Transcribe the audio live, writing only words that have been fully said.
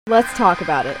Let's talk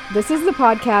about it. This is the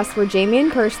podcast where Jamie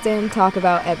and Kirsten talk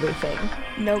about everything.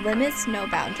 No limits, no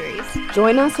boundaries.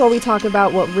 Join us while we talk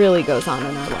about what really goes on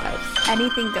in our lives.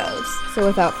 Anything goes. So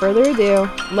without further ado,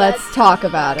 let's talk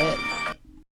about it.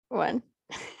 One.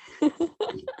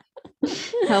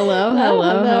 Hello.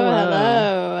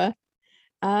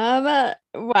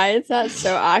 Why is that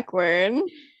so awkward?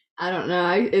 I don't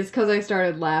know. It's because I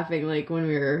started laughing like when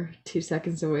we were 2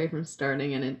 seconds away from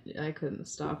starting, and I couldn't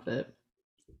stop it.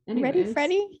 Anyways, Ready,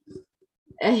 Freddy?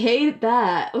 I hate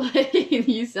that. Like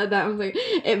you said that, I was like,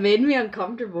 it made me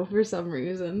uncomfortable for some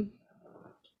reason.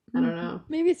 I don't know.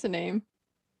 Maybe it's a name.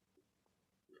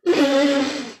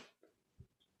 That's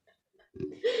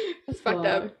fucked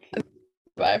up.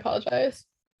 But I apologize.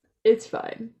 It's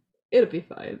fine. It'll be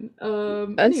fine.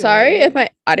 I'm sorry if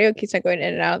my audio keeps on going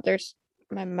in and out.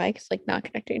 My mic's like not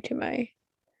connecting to my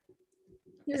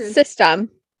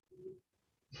system.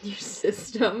 Your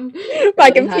system. My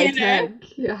computer.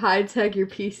 High tech your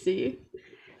PC.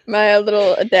 My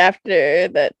little adapter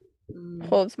that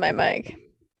holds my mic.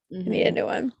 Mm-hmm. I need a new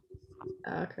one.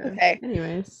 Okay.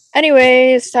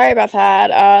 Anyways, sorry about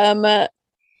that.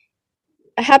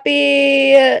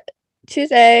 Happy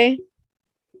Tuesday.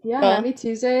 Yeah, well, happy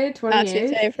Tuesday, 28th. Not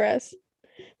Tuesday for us.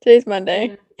 Today's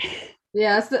Monday.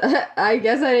 Yeah, so, I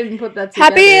guess I didn't put that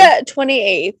together. Happy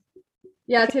 28th.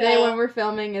 Yeah, today when we're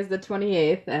filming is the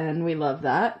 28th, and we love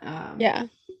that. Yeah.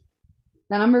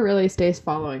 That number really stays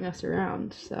following us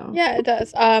around, so. Yeah, it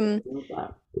does.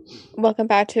 Welcome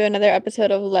back to another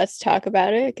episode of Let's Talk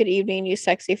About It. Good evening, you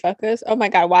sexy fuckers. Oh my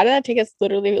god, why did that take us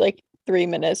literally like 3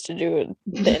 minutes to do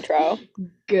the intro?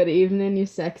 Good evening, you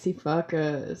sexy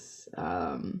fuckers.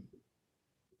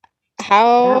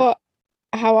 How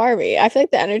are we? I feel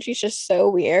like the energy's just so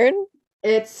weird.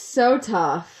 It's so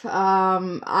tough.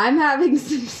 I'm having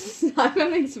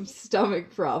some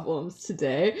stomach problems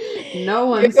today. No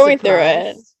one's You're going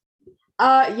surprised. through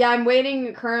it. Yeah, I'm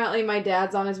waiting. Currently, my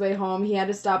dad's on his way home. He had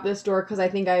to stop this door because I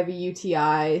think I have a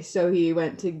UTI, so he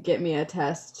went to get me a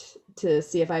test to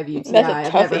see if I have a UTI.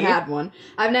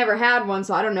 I've never had one,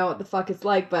 so I don't know what the fuck it's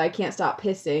like, but I can't stop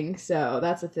pissing, so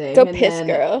that's a thing. Go piss,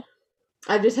 girl.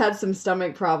 I've just had some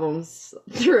stomach problems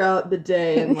throughout the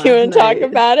day. And you want to talk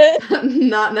about it?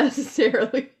 Not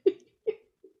necessarily.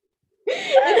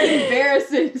 It's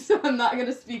embarrassing, so I'm not going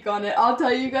to speak on it. I'll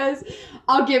tell you guys,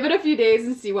 I'll give it a few days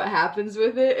and see what happens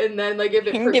with it, and then, like, if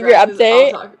it progresses, give your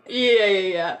update? I'll talk.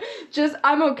 Yeah. Just,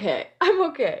 I'm okay.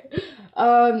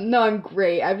 No, I'm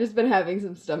great. I've just been having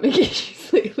some stomach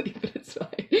issues lately, but it's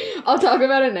fine. I'll talk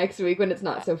about it next week when it's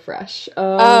not so fresh.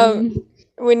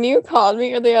 When you called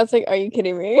me earlier, I was like, are you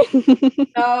kidding me?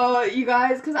 No, you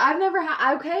guys, because I've never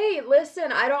had... Okay,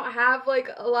 listen, I don't have, like,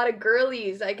 a lot of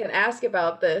girlies I can ask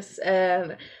about this,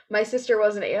 and my sister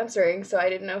wasn't answering, so I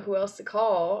didn't know who else to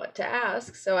call to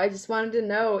ask, so I just wanted to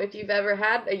know if you've ever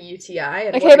had a UTI.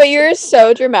 And okay, but you're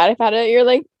so dramatic about it. You're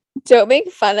like, don't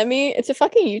make fun of me. It's a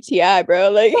fucking UTI,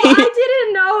 bro. Like, well, I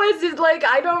didn't know. It's just, like,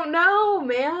 I don't know,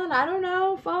 man. I don't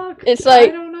know. Fuck. It's, like,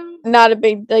 I don't know. Not a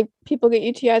big... Like, people get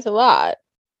UTIs a lot.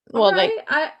 Well, right.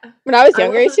 like, when I was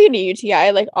younger, I used to get a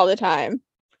UTI, like, all the time.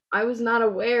 I was not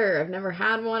aware. I've never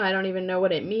had one. I don't even know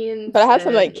what it means. But I had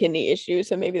some, like, kidney issues,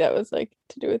 so maybe that was, like,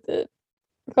 to do with it.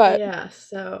 But yeah,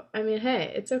 so, I mean,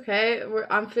 hey, it's okay.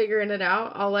 I'm figuring it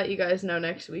out. I'll let you guys know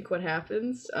next week what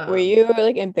happens. Were you,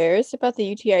 like, embarrassed about the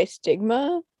UTI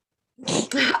stigma?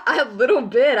 A little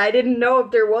bit. I didn't know if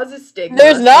there was a stigma.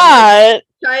 There's not! Like,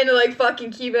 trying to, like,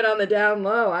 fucking keep it on the down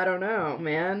low. I don't know,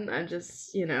 man. I'm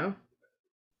just,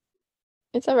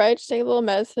 It's alright, just take a little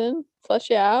medicine, flush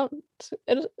you out.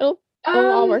 It'll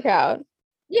all work out.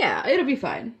 Yeah, it'll be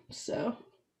fine. So,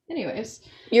 anyways.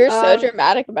 You're so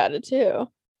dramatic about it, too.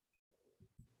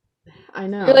 I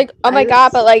know. You're like, oh my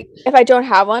god, but, like, if I don't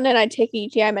have one and I take a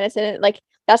UTI medicine, like,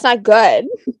 that's not good.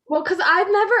 Well, because I've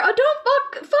never... Oh, don't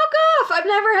fuck off! I've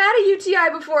never had a UTI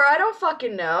before. I don't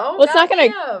fucking know. Well, it's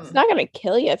not gonna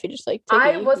kill you if you just, like, take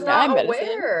a UTI medicine.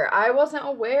 I wasn't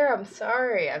aware. I'm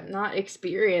sorry. I'm not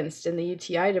experienced in the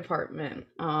UTI department.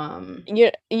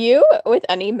 You with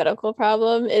any medical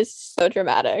problem is so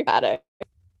dramatic.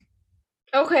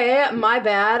 Okay, my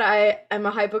bad. I am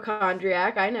a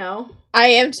hypochondriac. I know. I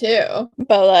am too,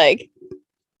 but, like...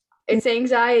 It's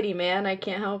anxiety, man. I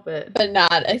can't help it. But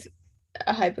not as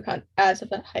a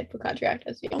hypochondriac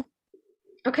as you.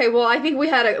 Okay, well, I think we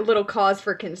had a little cause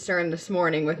for concern this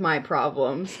morning with my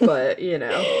problems, but,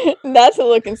 That's a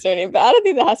little concerning, but I don't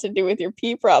think that has to do with your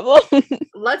pee problem.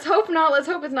 Let's hope not. Let's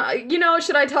hope it's not.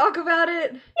 Should I talk about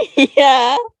it?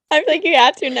 Yeah. I feel like you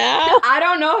had to now. I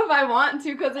don't know if I want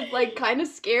to because it's like kind of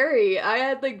scary. I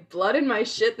had like blood in my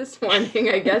shit this morning,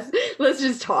 I guess. Let's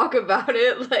just talk about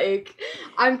it. Like,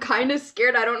 I'm kind of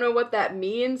scared. I don't know what that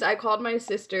means. I called my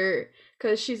sister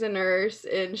because she's a nurse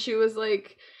and she was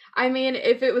like, I mean,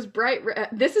 if it was bright red,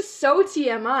 this is so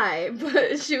TMI,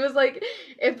 but she was like,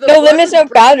 if the no limits, no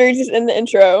boundaries is in the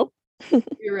intro.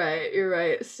 You're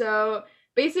right. So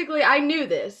basically, I knew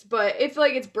this, but if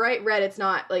like it's bright red, it's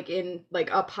not like in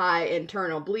like up high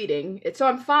internal bleeding. So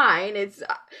I'm fine. They're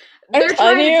trying to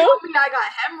tell me I got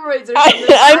hemorrhoids or something.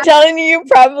 I'm telling you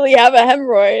probably have a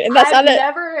hemorrhoid, and that's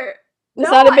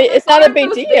it's not a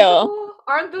big deal.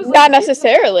 Aren't those not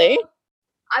necessarily?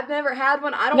 I've never had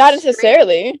one. I don't. Not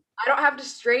necessarily. I don't have to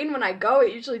strain when I go.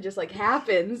 It usually just like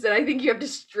happens, and I think you have to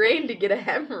strain to get a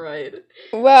hemorrhoid.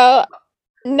 Well,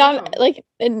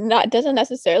 it doesn't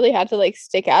necessarily have to like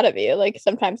stick out of you. Like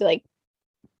sometimes it like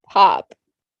pop.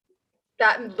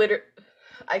 That literally,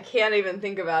 I can't even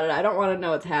think about it. I don't want to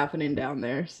know what's happening down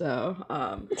there. So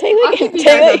I'll keep you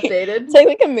guys updated. Take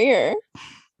like a mirror.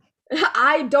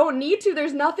 I don't need to.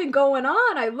 There's nothing going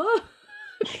on. I look.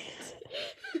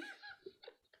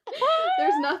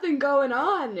 There's nothing going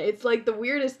on. It's like the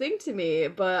weirdest thing to me,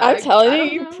 but I'm telling you,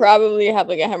 you probably have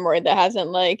like a hemorrhoid that hasn't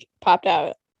like popped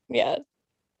out yet.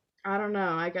 I don't know.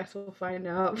 I guess we'll find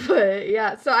out. But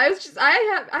yeah, so I've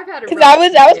had a because that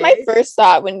was my first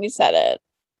thought when you said it.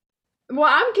 Well,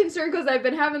 I'm concerned because I've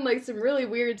been having like some really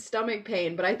weird stomach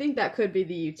pain, but I think that could be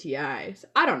the UTIs.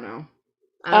 I don't know.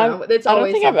 I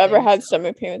don't think I've ever had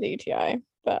stomach pain with the UTI.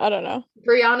 But I don't know.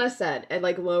 Brianna said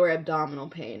like lower abdominal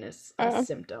pain is a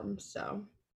symptom, so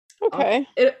okay,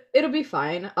 it'll be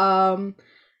fine.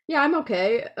 Yeah, I'm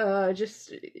okay.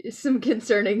 Just some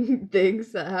concerning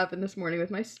things that happened this morning with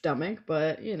my stomach,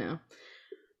 but you know,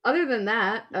 other than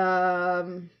that,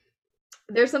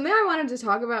 there's something I wanted to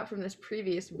talk about from this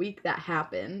previous week that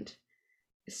happened.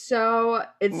 So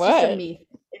it's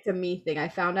just a me thing. I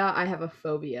found out I have a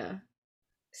phobia.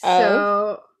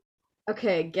 So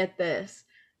okay, get this.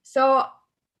 So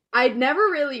I'd never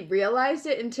really realized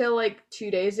it until like 2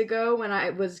 days ago when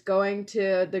I was going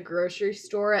to the grocery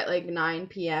store at like 9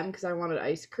 p.m. because I wanted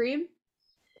ice cream.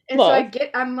 And so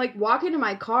I'm like walking to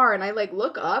my car and I like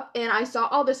look up and I saw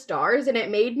all the stars and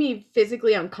it made me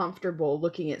physically uncomfortable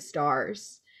looking at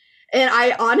stars. And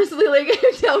I honestly like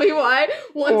tell me why.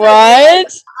 Once I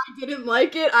didn't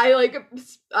like it. I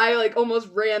like almost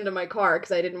ran to my car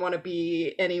because I didn't want to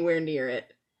be anywhere near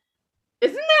it.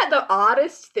 Isn't that the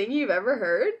oddest thing you've ever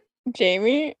heard?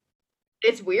 Jamie?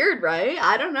 It's weird, right?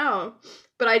 I don't know.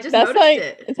 But I just noticed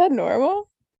it. Is that normal?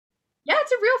 Yeah,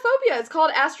 it's a real phobia. It's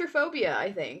called astrophobia,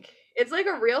 I think. It's like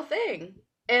a real thing.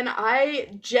 And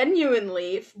I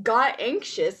genuinely got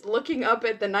anxious looking up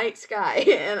at the night sky.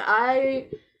 And I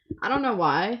don't know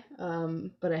why,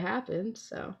 but it happened,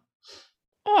 so.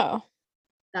 Oh.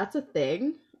 That's a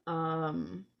thing.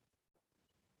 Other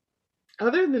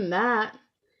than that,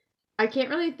 I can't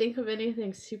really think of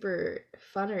anything super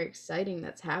fun or exciting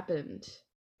that's happened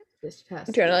this past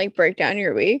week. Do you want to like break down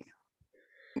your week?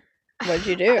 What'd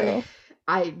you do?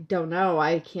 I don't know.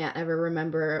 I can't ever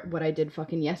remember what I did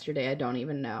fucking yesterday. I don't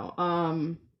even know.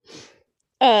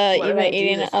 You've been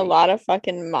eating a lot of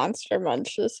fucking Monster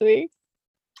Munch this week.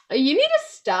 You need to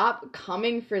stop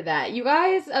coming for that. You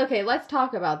guys, okay, let's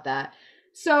talk about that.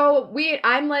 So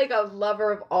I'm like a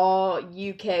lover of all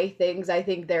UK things. I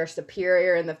think they're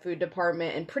superior in the food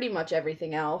department and pretty much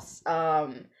everything else.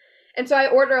 And so I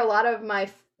order a lot of my,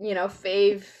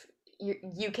 fave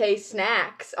UK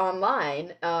snacks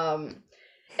online. And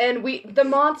the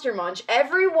Monster Munch,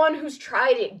 everyone who's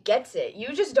tried it gets it.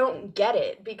 You just don't get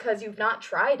it because you've not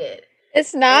tried it.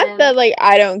 It's not that like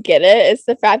I don't get it. It's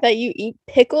the fact that you eat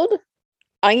pickled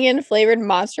onion flavored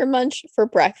Monster Munch for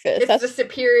breakfast. That's the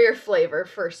superior flavor,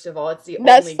 first of all. It's the only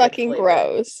That's fucking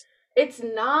gross. It's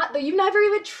not, though. You've never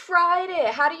even tried it.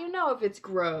 How do you know if it's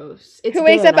gross? Who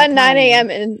wakes up at 9 a.m.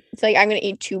 and it's like, I'm going to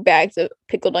eat 2 bags of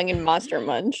pickled onion Monster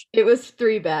Munch? It was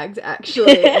 3 bags,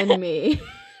 actually, and me.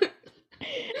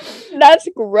 That's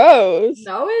gross.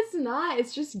 No, it's not.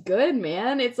 It's just good,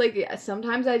 man. It's like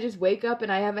sometimes I just wake up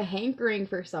and I have a hankering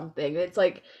for something. It's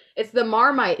like it's the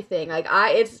Marmite thing. Like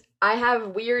I have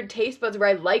weird taste buds where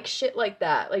I like shit like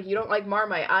that. Like you don't like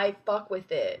Marmite, I fuck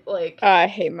with it. Like I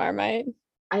hate Marmite.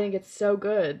 I think it's so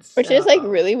good. Which is like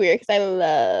really weird because I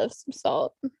love some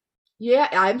salt. Yeah,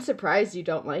 I'm surprised you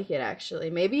don't like it actually.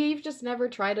 Maybe you've just never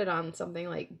tried it on something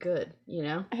like good,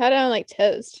 I had it on like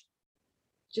toast.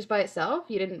 Just by itself?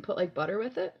 You didn't put like butter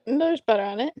with it? No, there's butter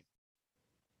on it.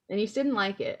 And you didn't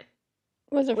like it?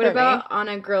 Wasn't what about on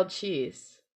a grilled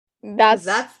cheese? That's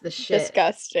the shit.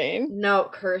 Disgusting. No,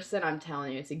 Kirsten, I'm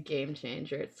telling you, it's a game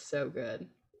changer. It's so good.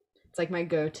 It's like my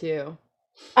go-to.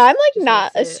 I'm like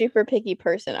not a super picky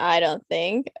person, I don't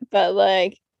think, but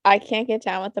like I can't get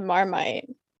down with the Marmite.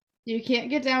 You can't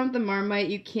get down with the Marmite.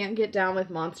 You can't get down with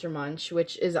Monster Munch,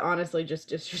 which is honestly just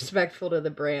disrespectful to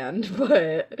the brand.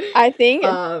 But I think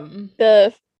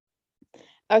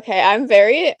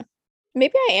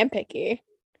maybe I am picky.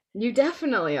 You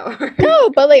definitely are. No,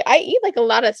 but like I eat like a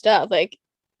lot of stuff. Like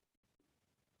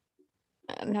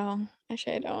no,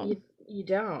 actually I don't. You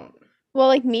don't. Well,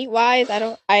 like meat-wise,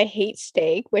 I hate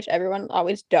steak, which everyone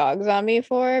always dogs on me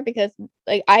for because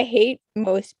like I hate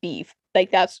most beef.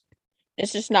 Like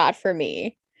it's just not for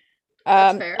me.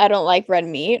 That's fair. I don't like red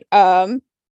meat. But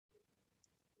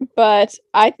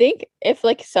I think if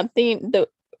like the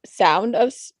sound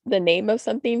of the name of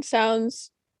something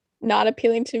sounds not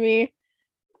appealing to me,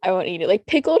 I won't eat it. Like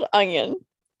pickled onion.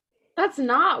 That's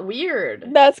not weird.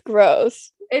 That's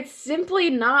gross. It's simply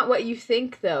not what you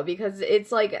think though, because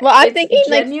it's like I'm thinking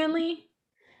genuinely.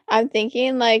 I'm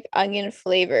thinking like onion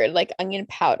flavored, like onion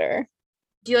powder.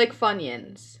 Do you like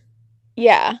Funyuns?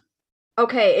 Yeah.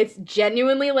 Okay, it's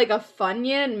genuinely like a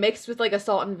Funyun mixed with like a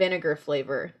salt and vinegar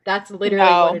flavor. That's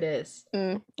literally what it is.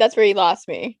 That's where you lost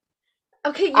me.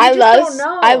 Okay, don't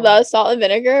know. I love salt and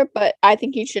vinegar, but I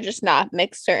think you should just not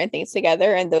mix certain things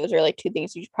together, and those are like two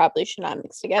things you probably should not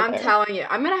mix together. I'm telling you,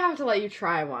 I'm gonna have to let you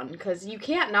try one because you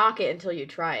can't knock it until you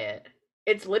try it.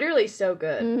 It's literally so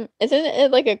good. Isn't it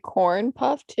like a corn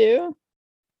puff too?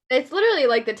 It's literally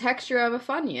like the texture of a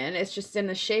Funyun. It's just in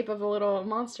the shape of a little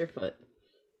monster foot,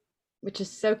 which is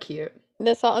so cute.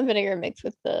 The salt and vinegar mixed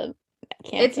with the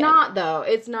It's not though.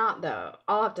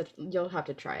 You'll have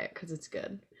to try it because it's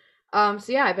good. So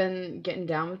yeah, I've been getting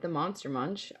down with the Monster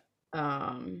Munch.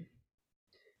 Other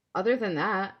than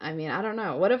that, I mean, I don't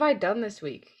know. What have I done this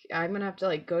week? I'm gonna have to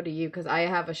like go to you because I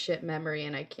have a shit memory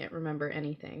and I can't remember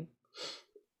anything.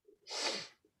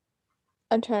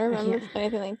 I'm trying to remember if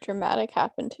anything like dramatic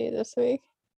happened to you this week.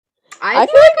 I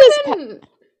feel like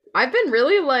I've been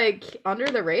really like under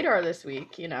the radar this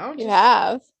week, you know? You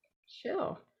have.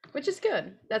 Chill. Which is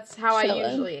good. That's how I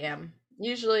usually am.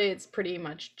 Usually it's pretty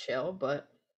much chill, but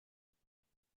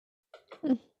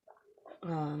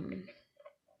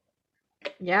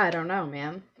yeah, I don't know,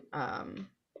 man.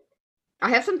 I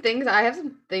have some things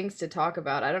to talk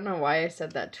about. I don't know why I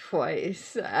said that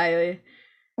twice.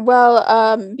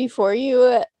 Before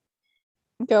you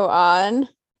go on,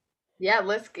 yeah,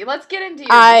 let's get into your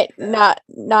week,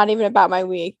 not even about my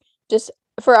week. Just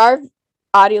for our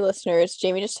audio listeners,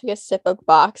 Jamie just took a sip of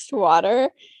boxed water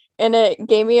and it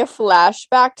gave me a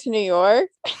flashback to New York.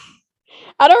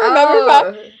 I don't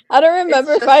remember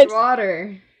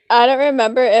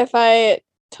if I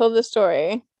told the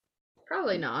story.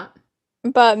 Probably not.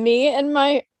 But me and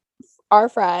our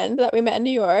friend that we met in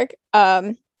New York,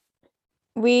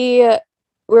 we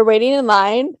were waiting in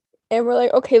line and we're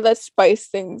like, okay, let's spice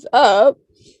things up.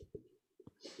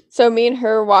 So me and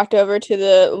her walked over to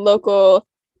the local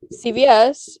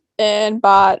CVS and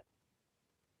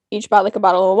each bought like a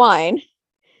bottle of wine.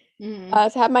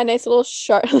 To have my nice little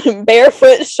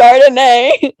barefoot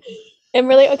Chardonnay. And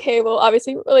we're like, okay, well,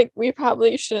 obviously, like, we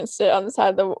probably shouldn't sit on the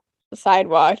side of the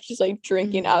sidewalk just like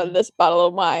drinking out of this bottle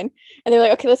of wine. And they're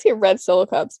like, okay, let's get red Solo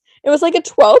cups. It was like a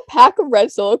 12-pack of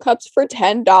red Solo cups for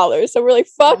 $10. So we're like,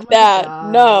 fuck that.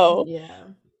 God. No. Yeah.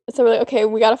 So we're like, okay,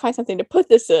 we got to find something to put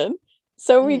this in.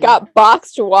 So we got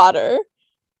boxed water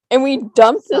and we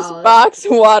dumped this boxed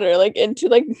water like into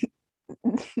like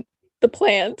the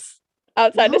plants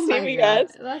outside of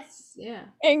CVS.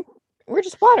 And we're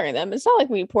just watering them. It's not like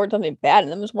we poured something bad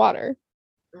in them. It's water.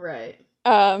 Right.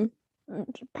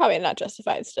 Probably not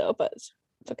justified still, but it's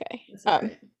okay.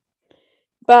 Right.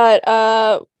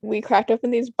 But we cracked open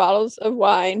these bottles of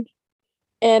wine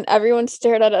and everyone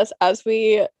stared at us as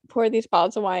we poured these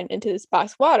bottles of wine into this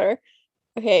boxed water.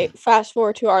 Okay, fast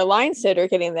forward to our line sitter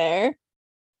getting there.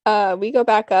 We go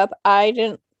back up.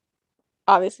 I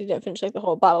obviously didn't finish like the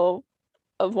whole bottle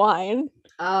of wine.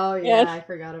 Oh yeah, I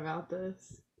forgot about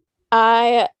this.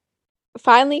 I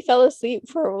finally fell asleep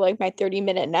for like my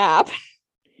 30-minute nap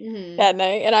that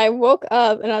night, and I woke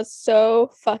up and I was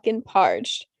so fucking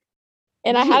parched.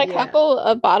 And I had a couple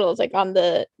of bottles like on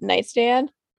the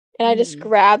nightstand, and I just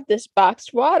grabbed this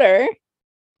boxed water.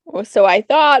 So I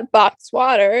thought boxed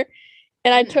water,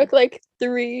 and I took like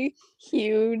 3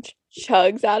 huge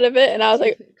chugs out of it, and I was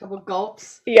like, a couple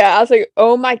gulps. Yeah, I was like,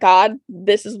 oh my god,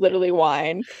 this is literally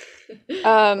wine.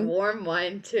 Warm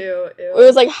wine too. Ew. It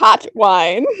was like hot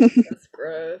wine. That's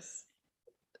gross.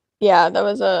 Yeah, that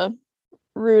was a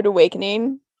rude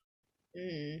awakening.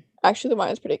 Actually, the wine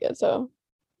was pretty good, so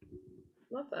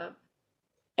love that.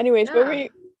 Anyways, yeah.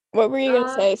 What were you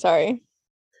gonna say? Sorry.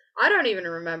 I don't even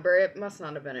remember. It must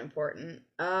not have been important.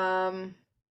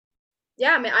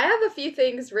 Yeah, I mean, I have a few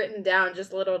things written down,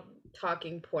 just little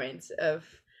talking points of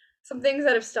some things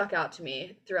that have stuck out to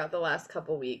me throughout the last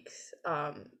couple weeks.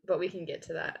 But we can get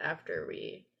to that after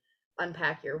we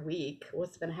unpack your week.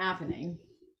 What's been happening?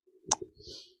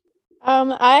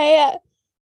 I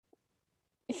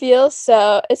feel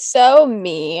it's so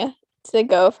me to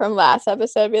go from last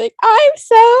episode and be like, I'm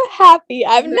so happy.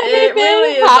 I've never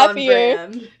been happier.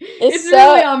 It's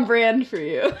really on brand for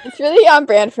you. It's really on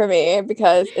brand for me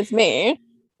because it's me.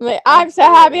 I'm like, I'm so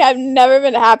happy. I've never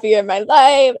been happier in my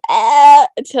life.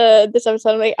 To this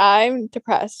episode, I'm like, I'm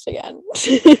depressed again.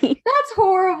 That's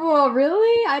horrible.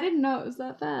 Really? I didn't know it was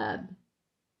that bad.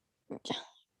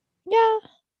 Yeah.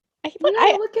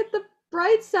 I look at the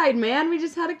bright side, man. We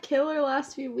just had a killer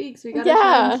last few weeks. We gotta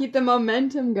try and keep the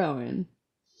momentum going.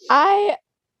 I've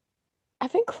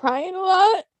been crying a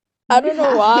lot. I don't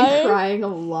know why. I've been crying a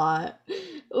lot.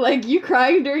 Like, you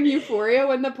crying during Euphoria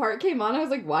when the part came on, I was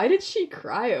like, why did she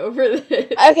cry over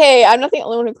this? Okay, I'm not the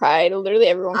only one who cried. Literally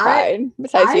everyone cried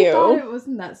besides you. I thought it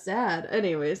wasn't that sad.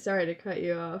 Anyway, sorry to cut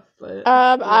you off, but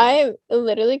yeah. I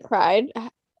literally cried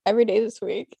every day this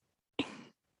week.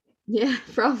 Yeah,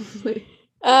 probably.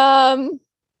 One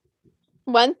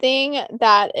thing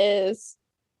that is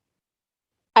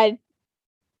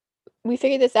we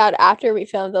figured this out after we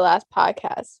filmed the last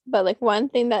podcast, but like one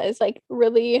thing that is like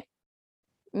really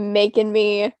making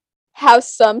me have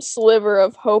some sliver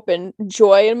of hope and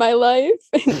joy in my life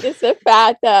is the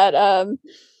fact that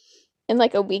in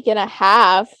like a week and a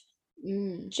half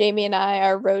Jamie and I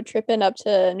are road tripping up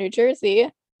to New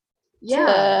Jersey. Yeah,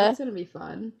 that's gonna be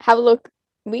fun. Have a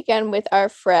weekend with our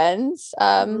friends.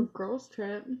 Girls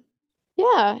trip.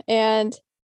 Yeah, and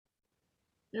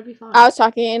it'll be fun. I was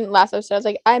talking last episode, I was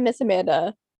like, I miss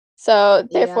Amanda. So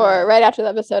therefore, right after the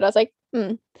episode, I was like,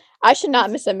 I should not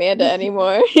miss Amanda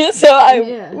anymore.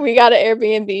 So we got an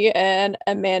Airbnb, and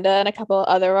Amanda and a couple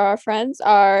other of our friends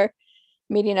are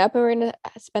meeting up, and we're gonna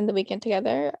spend the weekend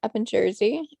together up in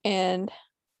Jersey, and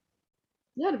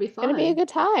it'll be fun. It'll be a good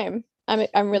time.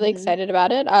 I'm really excited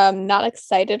about it. I'm not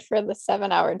excited for the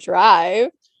 7-hour drive.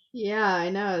 Yeah, I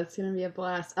know. It's going to be a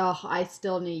blast. Oh, I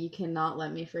still you cannot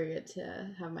let me forget to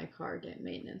have my car get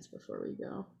maintenance before we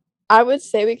go. I would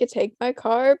say we could take my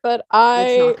car, but it's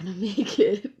not going to make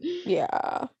it.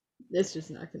 Yeah. It's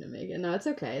just not going to make it. No, it's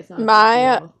okay. It's not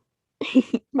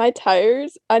my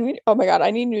tires. I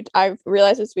need new. I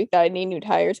realized this week that I need new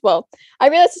tires. Well, I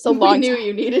realized it's a long time. We knew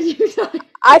you needed new tires.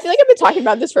 I feel like I've been talking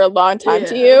about this for a long time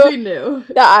to you. We knew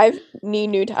that I need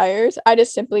new tires. I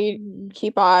just simply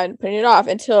keep on putting it off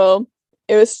until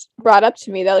it was brought up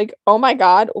to me that like, oh my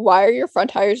god, why are your front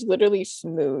tires literally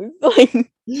smooth?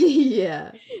 Like,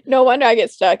 yeah. No wonder I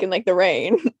get stuck in like the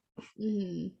rain.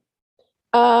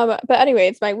 But anyway,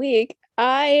 it's my week.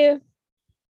 I've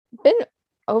been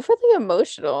overly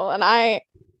emotional, and I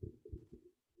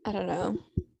don't know.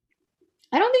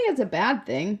 I don't think it's a bad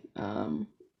thing.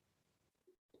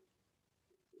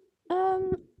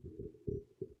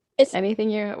 It's anything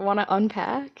you want to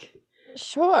unpack?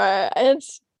 Sure.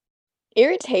 It's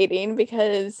irritating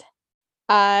because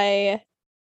I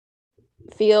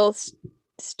feel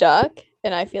stuck,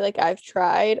 and I feel like I've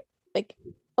tried like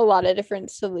a lot of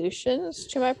different solutions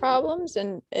to my problems,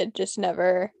 and it just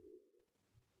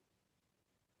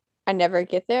I never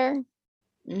get there,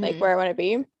 like where I want to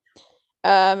be.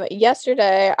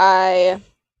 Yesterday I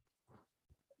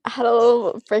had a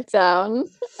little breakdown.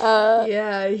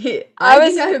 I think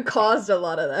I caused a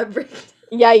lot of that breakdown.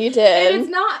 Yeah, you did. And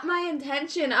it's not my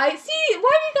intention. Why you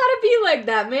gotta be like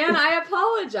that, man? I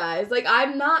apologize. Like,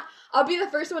 I'll be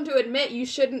the first one to admit you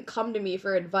shouldn't come to me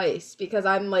for advice, because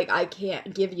I'm like, I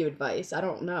can't give you advice. I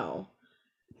don't know.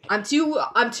 I'm too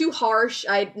harsh.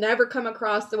 I never come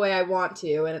across the way I want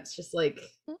to, and it's just like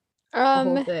the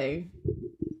whole thing.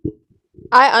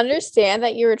 I understand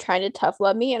that you were trying to tough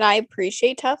love me, and I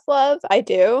appreciate tough love. I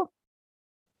do.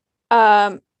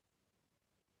 I'm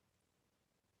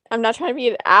not trying to be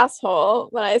an asshole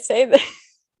when I say that.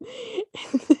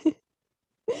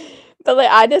 But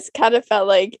like, I just kind of felt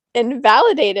like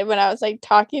invalidated when I was like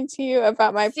talking to you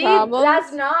about my problems.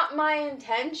 That's not my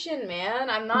intention, man.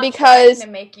 I'm not trying to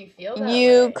make you feel that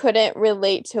you way. Couldn't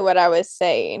relate to what I was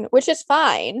saying, which is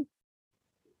fine.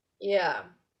 Yeah.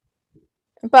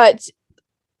 But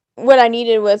what I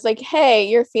needed was like, hey,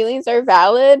 your feelings are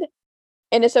valid,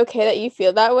 and it's okay that you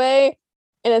feel that way.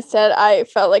 And instead, I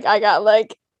felt like I got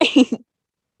like,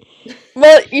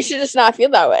 well, you should just not feel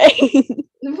that way.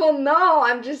 Well, no,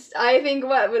 I think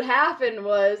what would happen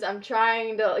was I'm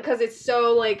trying to, because it's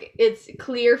so, like, it's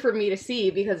clear for me to see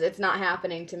because it's not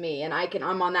happening to me. And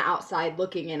I'm on the outside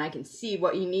looking and I can see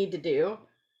what you need to do.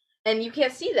 And you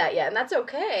can't see that yet. And that's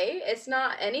okay. It's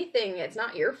not anything. It's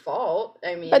not your fault.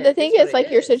 I mean, But the thing is,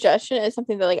 like, your suggestion is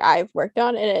something that, like, I've worked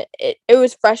on, and it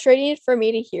was frustrating for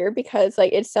me to hear because,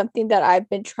 like, it's something that I've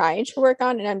been trying to work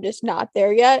on and I'm just not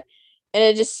there yet. And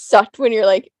it just sucked when you're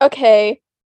like, okay,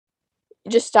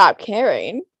 just stop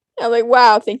caring. I'm like,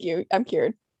 wow, thank you. I'm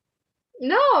cured.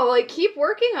 No, like, keep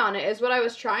working on it is what I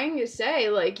was trying to say.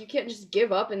 Like, you can't just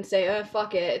give up and say,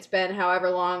 fuck it. It's been however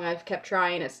long I've kept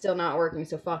trying. It's still not working,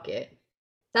 so fuck it.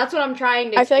 That's what I'm trying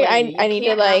to explain. I feel like I need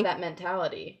to, like, have that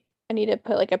mentality. I need to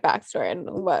put, like, a backstory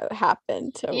on what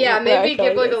happened. Yeah, maybe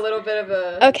give, like, a little bit of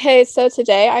a... Okay, so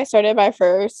today I started my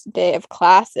first day of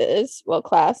classes. Well,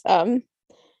 class.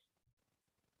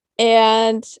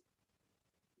 And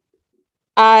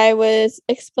I was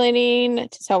explaining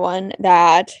to someone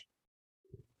that,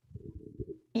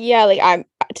 yeah, like,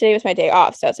 today was my day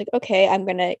off. So I was like, okay, I'm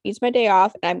going to use my day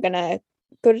off and I'm going to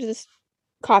go to this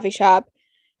coffee shop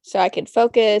so I can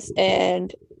focus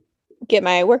and get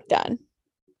my work done.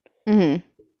 Mm-hmm.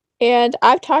 And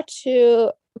I've talked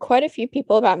to quite a few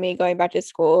people about me going back to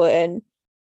school, and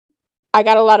I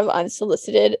got a lot of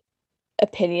unsolicited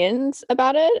opinions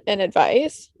about it and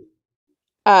advice.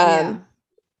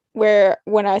 Where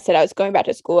when I said I was going back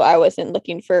to school, I wasn't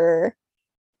looking for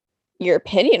your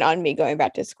opinion on me going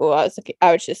back to school.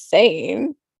 I was just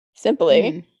saying simply.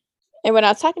 Mm-hmm. And when I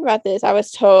was talking about this, I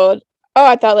was told, oh,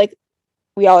 I thought, like,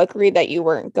 we all agreed that you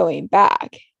weren't going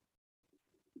back.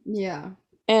 Yeah.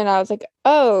 And I was like,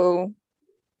 oh,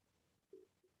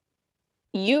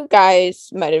 you guys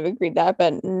might have agreed that,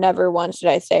 but never once did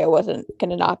I say I wasn't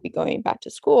going to not be going back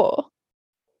to school.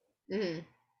 Mm-hmm.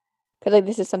 Because, like,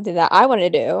 this is something that I want to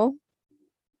do.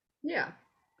 Yeah.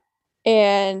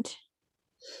 And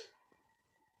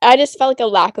I just felt like a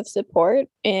lack of support.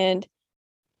 And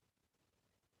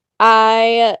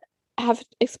I have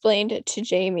explained to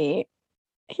Jamie,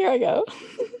 here I go.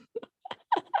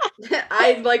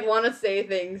 I, like, want to say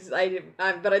things,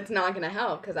 but it's not going to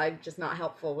help because I'm just not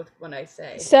helpful with what I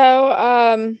say. So,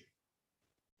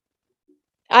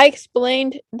 I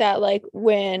explained that, like,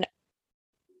 when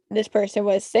this person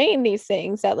was saying these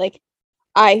things, that, like,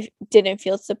 I didn't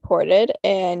feel supported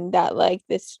and that, like,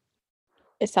 this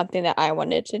is something that I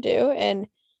wanted to do, and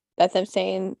that them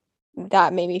saying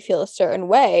that made me feel a certain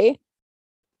way.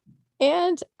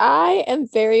 And I am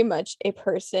very much a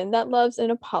person that loves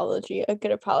an apology, a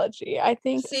good apology. I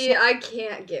think. See, I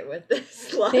can't get with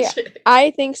this logic.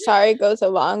 I think sorry goes a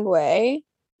long way.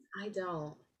 I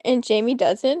don't. And Jamie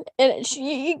doesn't. And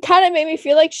you kind of made me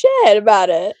feel like shit about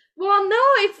it. Well, no,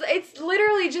 it's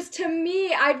literally just, to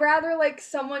me, I'd rather, like,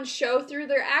 someone show through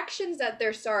their actions that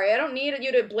they're sorry. I don't need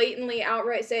you to blatantly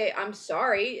outright say, I'm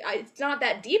sorry. It's not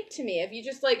that deep to me. If you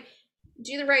just, like,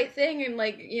 do the right thing and,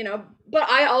 like, you know, but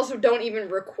I also don't even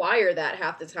require that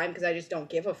half the time because I just don't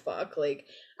give a fuck. Like,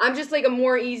 I'm just, like, a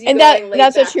more easy and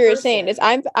that's what you were saying is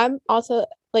I'm also,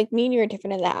 like, me and you're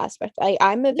different in that aspect.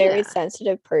 I'm a very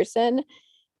sensitive person.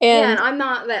 And I'm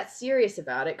not that serious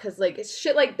about it because, like, it's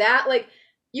shit like that, like,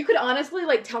 you could honestly,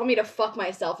 like, tell me to fuck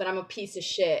myself and I'm a piece of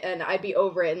shit and I'd be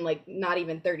over it in, like, not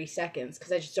even 30 seconds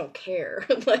because I just don't care.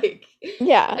 Like,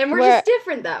 yeah. And we're just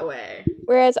different that way.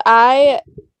 Whereas I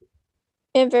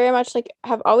am very much, like,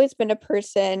 have always been a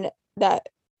person that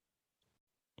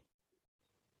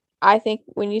I think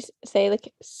when you say,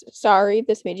 like, sorry,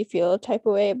 this made you feel a type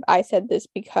of way, I said this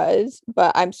because,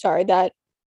 but I'm sorry that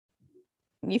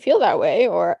you feel that way,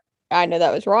 or I know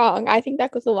that was wrong. I think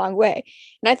that goes a long way.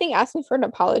 And I think asking for an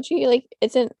apology, like,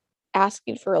 isn't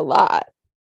asking for a lot.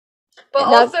 But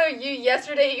also,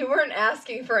 yesterday, you weren't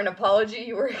asking for an apology,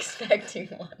 you were expecting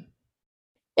one.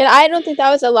 And I don't think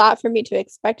that was a lot for me to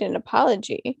expect an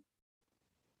apology.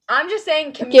 I'm just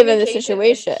saying communication given the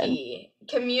situation. Is key.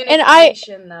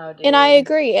 Communication, though, dude. And I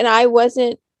agree. And it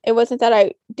wasn't that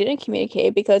I didn't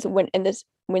communicate, because when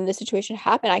the situation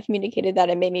happened, I communicated that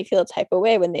it made me feel a type of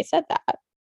way when they said that.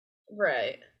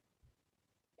 Right.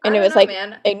 And it was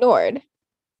ignored.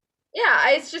 Yeah,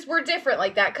 it's just, we're different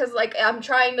like that, because, like, I'm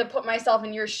trying to put myself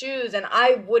in your shoes, and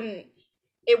it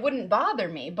wouldn't bother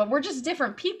me, but we're just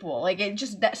different people. Like, it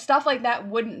just, that stuff like that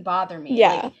wouldn't bother me.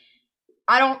 Yeah.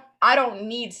 Like, I don't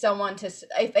need someone to,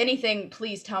 if anything,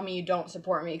 please tell me you don't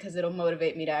support me, because it'll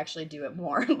motivate me to actually do it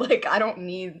more. Like, I don't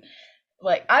need,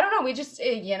 like, I don't know, we just,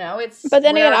 you know, it's... But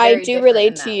then again, I do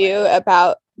relate to you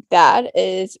about that,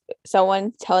 is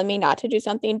someone telling me not to do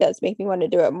something does make me want to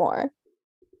do it more.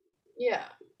 Yeah.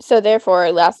 So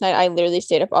therefore, last night I literally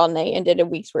stayed up all night and did a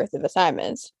week's worth of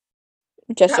assignments.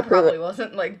 just that to prove probably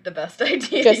wasn't like the best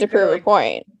idea. Just to prove a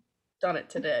point. Done it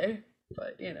today,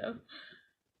 but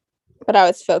But I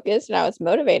was focused and I was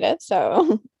motivated,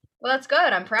 so. Well, that's good.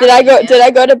 I'm proud. Did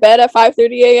I go to bed at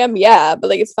 5:30 a.m.? Yeah, but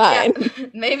like it's fine. Yeah.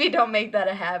 Maybe don't make that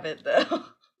a habit though.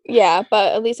 Yeah,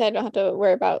 but at least I don't have to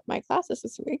worry about my classes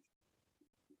this week.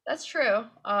 That's true.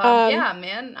 Yeah,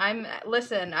 man.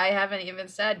 Listen, I haven't even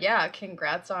said, yeah,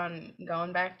 congrats on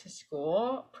going back to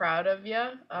school. Proud of you.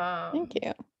 Thank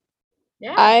you.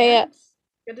 Yeah, it's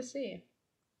good to see.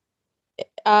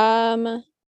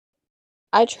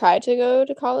 I tried to go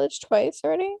to college twice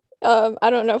already. I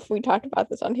don't know if we talked about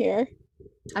this on here.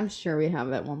 I'm sure we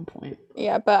have at one point.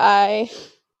 Yeah, but I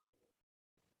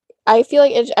feel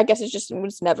like I guess it just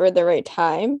was never the right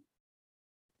time.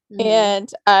 Mm-hmm. And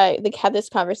I like had this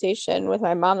conversation with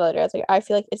my mom the other day. I was like, I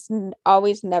feel like it's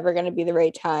always never going to be the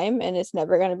right time, and it's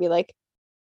never going to be like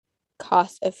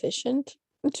cost efficient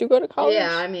to go to college.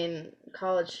 Yeah, I mean,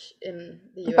 college in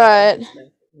the US but is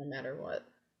expensive no matter what.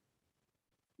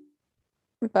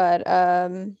 But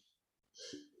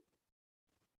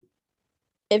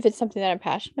if it's something that I'm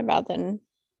passionate about, then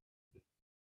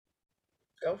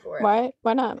go for it.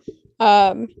 Why not?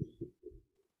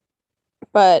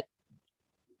 But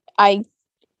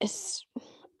it's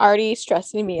already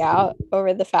stressing me out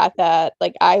over the fact that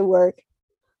like I work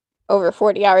over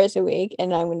 40 hours a week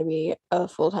and I'm going to be a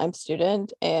full-time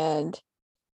student, and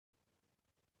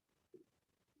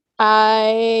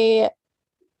I'm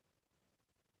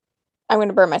going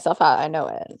to burn myself out. I know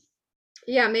it.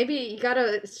 Yeah, maybe you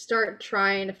gotta start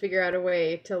trying to figure out a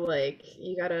way to like,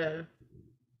 you gotta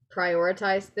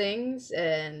prioritize things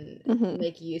and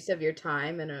make use of your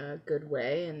time in a good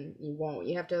way, and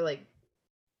you have to like,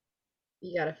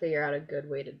 you gotta figure out a good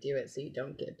way to do it so you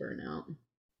don't get burnt out.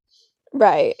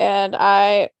 Right. And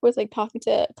I was like talking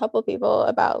to a couple of people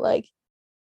about like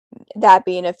that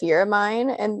being a fear of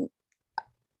mine, and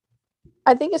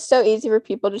I think it's so easy for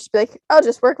people to just be like, oh,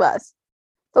 just work less.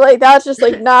 But like that's just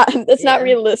like not it's not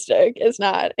realistic. It's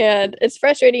not. And it's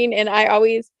frustrating, and I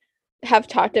always have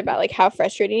talked about like how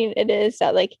frustrating it is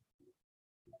that like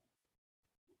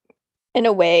in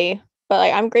a way, but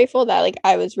like I'm grateful that like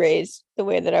I was raised the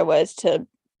way that I was to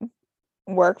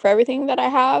work for everything that I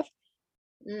have.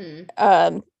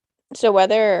 So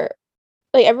whether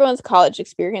like everyone's college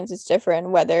experience is different,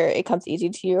 whether it comes easy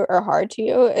to you or hard to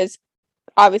you is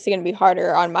obviously going to be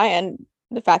harder on my end.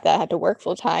 The fact that I had to work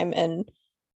full time and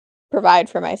provide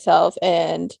for myself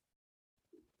and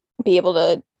be able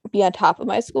to be on top of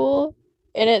my school,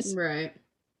 and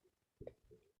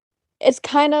it's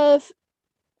kind of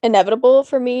inevitable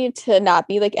for me to not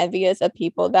be like envious of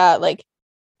people that like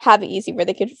have it easy where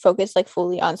they could focus like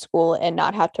fully on school and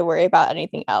not have to worry about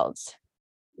anything else.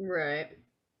 Right.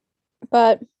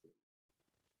 But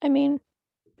I mean,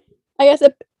 I guess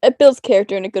it builds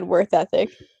character and a good work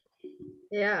ethic.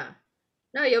 Yeah.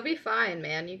 No, you'll be fine,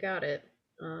 man. You got it.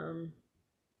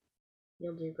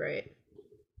 You'll do great.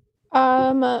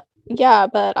 Yeah,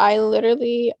 but I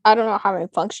don't know how I'm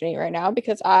functioning right now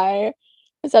because I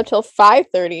was up till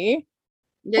 5:30.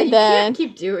 Yeah, you can't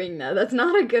keep doing that. That's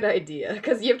not a good idea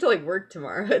because you have to like work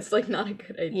tomorrow. It's like not a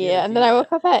good idea. Yeah, and then I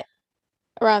woke up at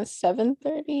around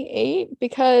 7:38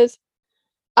 because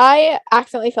I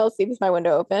accidentally fell asleep with my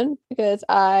window open because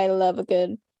I love a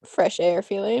good fresh air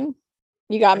feeling.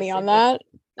 You got me on that.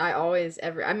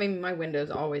 I mean, my window's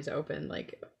always open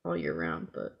like all year round,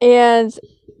 but. And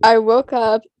I woke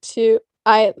up to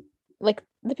like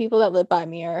the people that live by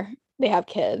me they have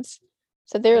kids,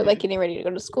 so they're like getting ready to go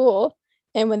to school.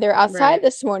 And when they're outside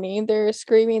this morning, they're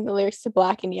screaming the lyrics to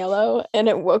Black and Yellow, and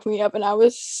it woke me up, and I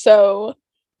was so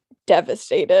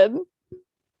devastated.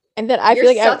 And then You're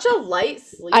feel like such a light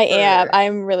sleeper. I am.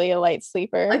 I'm really a light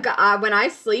sleeper. Like when I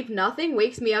sleep, nothing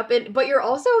wakes me up. But you're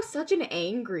also such an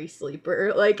angry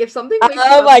sleeper. Like if something wakes me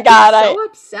up, my God, I'm so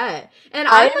upset. And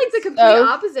I'm like the complete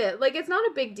opposite. Like it's not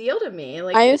a big deal to me.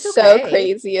 Like I am so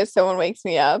crazy if someone wakes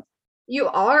me up. You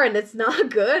are, and it's not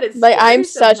good. It's like I'm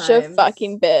such a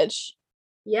fucking bitch.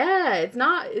 Yeah, it's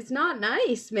not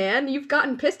nice, man. You've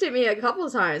gotten pissed at me a couple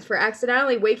of times for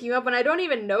accidentally waking you up when I don't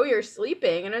even know you're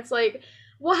sleeping, and it's like,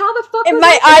 well, how the fuck? If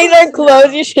my eyes are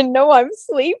closed, you should know I'm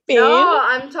sleeping. No,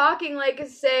 I'm talking like,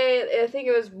 say, I think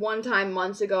it was one time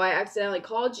months ago, I accidentally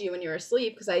called you when you were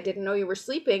asleep because I didn't know you were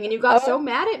sleeping, and you got so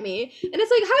mad at me. And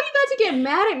it's like, how are you about to get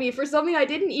mad at me for something I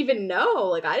didn't even know?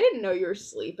 Like, I didn't know you were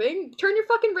sleeping. Turn your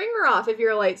fucking ringer off if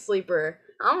you're a light sleeper.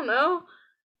 I don't know.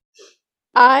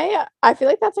 I feel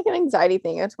like that's like an anxiety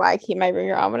thing. That's why I keep my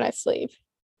ringer on when I sleep.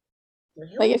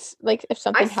 Really? Like if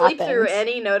something happens. I sleep through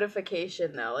any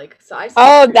notification though. Like so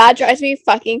that drives me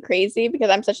fucking crazy because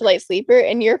I'm such a light sleeper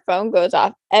and your phone goes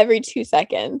off every 2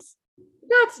 seconds.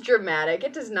 That's dramatic.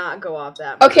 It does not go off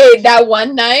that much. Okay, that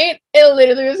one night, it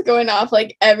literally was going off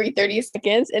like every 30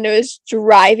 seconds, and it was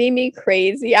driving me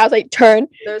crazy. I was like, turn.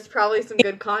 There's probably some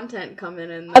good content coming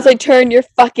in, though. I was like, turn your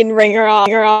fucking ringer on.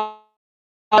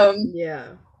 Yeah.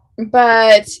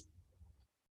 But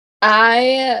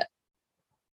I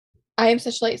am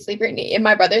such a light sleeper, and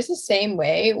my brother's the same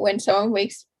way. When someone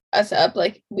wakes us up,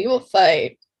 like, we will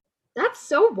fight. That's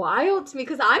so wild to me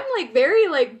because I'm like very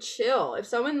like chill. If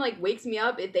someone like wakes me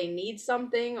up, if they need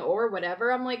something or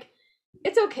whatever, I'm like,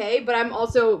 it's okay. But I'm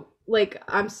also like,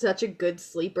 I'm such a good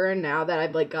sleeper now that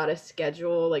I've like got a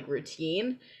schedule, like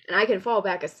routine, and I can fall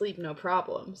back asleep no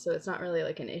problem. So it's not really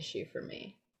like an issue for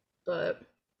me. But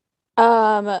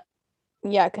yeah,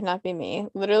 it could not be me.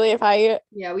 Literally, if I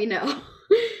yeah, we know.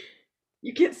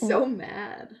 You get so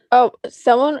mad. Oh,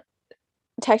 someone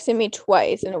texted me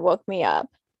twice and it woke me up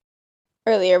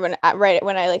earlier right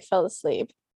when I like fell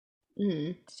asleep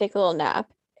to take a little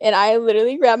nap, and I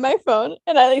literally grabbed my phone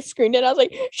and I like screamed it. I was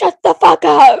like, "Shut the fuck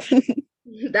up!"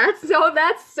 That's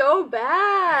so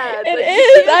bad. It like,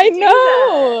 is. I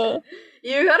know. That.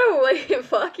 You gotta like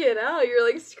fucking out. You're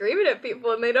like screaming at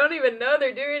people and they don't even know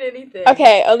they're doing anything.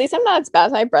 Okay, at least I'm not as bad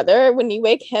as my brother. When you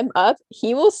wake him up,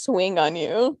 he will swing on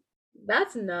you.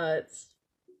 That's nuts.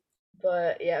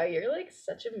 But yeah, you're like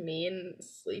such a mean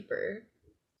sleeper.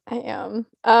 I am.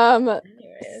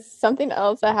 Anyways. Something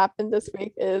else that happened this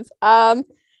week is I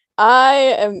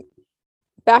am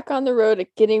back on the road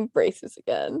at getting braces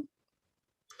again.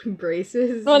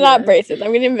 Braces? Well, not braces.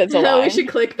 I'm getting Invisalign. We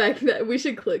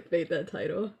should clickbait that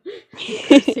title.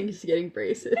 He's getting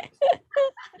braces.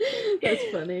 That's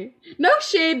funny. No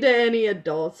shade to any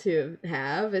adults who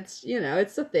have. It's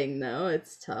it's a thing though.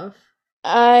 It's tough.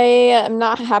 I am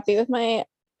not happy with my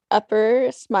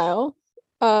upper smile.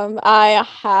 I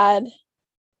had.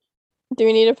 Do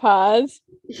we need a pause?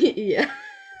 Yeah.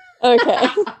 Okay.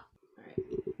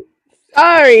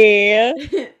 Sorry.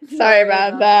 Sorry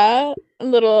about that. A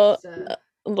little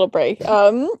break.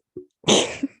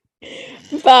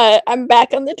 But I'm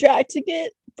back on the track to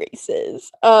get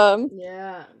braces.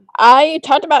 Yeah. I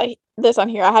talked about this on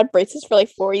here. I had braces for like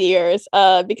 4 years.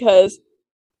 Because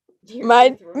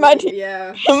my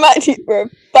teeth were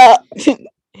fucked.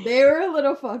 They were a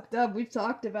little fucked up. We've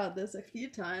talked about this a few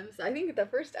times. I think the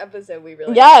first episode we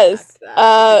really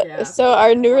so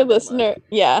our newer listener,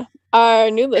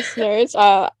 our new listeners,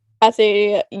 as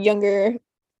a younger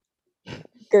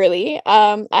girly,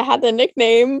 I had the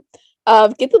nickname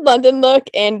of Get the London Look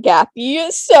and Gappy.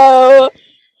 So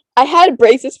I had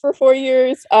braces for 4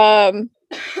 years.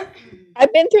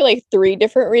 I've been through like 3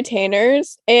 different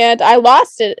retainers, and I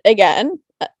lost it again,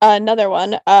 another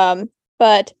one.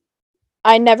 But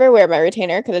I never wear my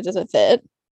retainer because it doesn't fit.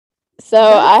 So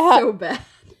so bad.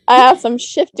 I have some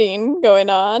shifting going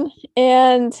on,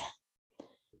 and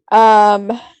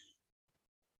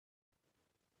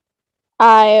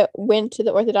I went to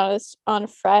the orthodontist on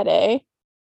Friday,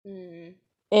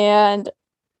 and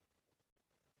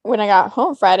when I got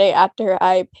home Friday after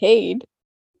I paid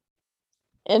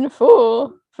in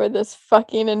full for this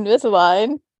fucking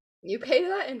Invisalign. You paid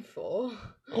that in full?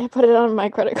 Yeah, I put it on my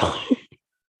credit card.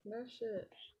 No shit.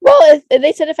 Well,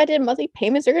 they said if I did monthly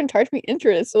payments, they're gonna charge me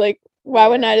interest. So like, why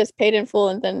wouldn't I just pay it in full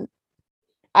and then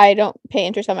I don't pay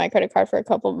interest on my credit card for a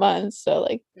couple months? So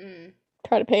like,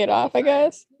 try to pay it off, I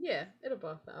guess. Yeah, it'll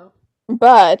buff out.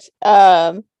 But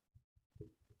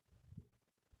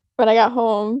when I got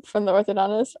home from the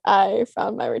orthodontist, I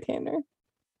found my retainer.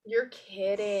 You're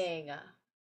kidding.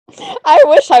 I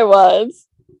wish I was.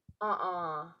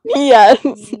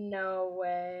 Yes. No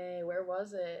way. Where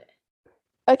was it?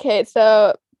 Okay,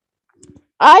 so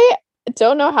I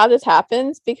don't know how this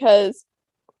happens because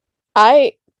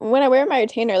when I wear my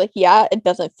retainer, like, yeah, it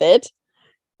doesn't fit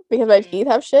because my teeth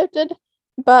have shifted,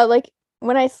 but like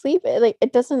when I sleep,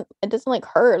 it doesn't like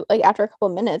hurt. Like after a couple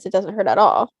of minutes, it doesn't hurt at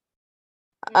all.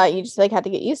 You just like have to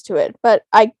get used to it. But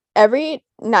every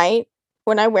night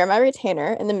when I wear my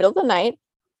retainer in the middle of the night,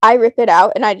 I rip it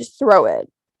out and I just throw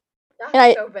it.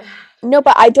 That's so bad. No,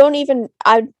 but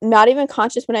I'm not even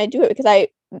conscious when I do it because I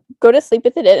go to sleep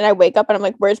with it in and I wake up and I'm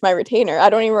like, where's my retainer? I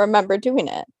don't even remember doing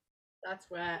it. That's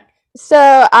whack. So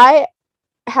I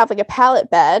have like a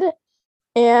pallet bed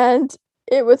and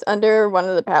it was under one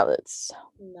of the pallets.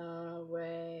 No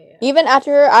way. Even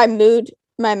after I moved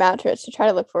my mattress to try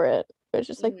to look for it, it was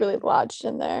just like really lodged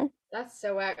in there. That's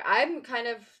so whack. I'm kind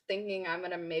of thinking I'm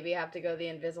gonna maybe have to go the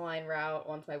Invisalign route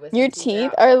once my wisdom Your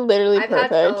teeth are literally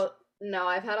perfect.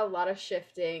 I've had a lot of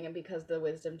shifting because of the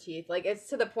wisdom teeth. Like, it's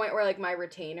to the point where, like, my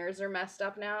retainers are messed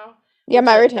up now. Yeah,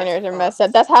 my retainers are messed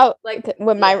up. That's how, like,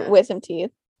 with my wisdom teeth.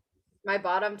 My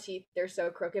bottom teeth, they're so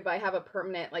crooked, but I have a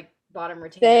permanent, like, bottom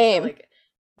retainer. So, like,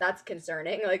 that's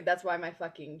concerning. Like, that's why my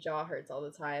fucking jaw hurts all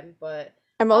the time. But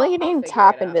I'm only getting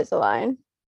top Invisalign.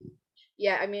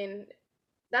 Yeah, I mean,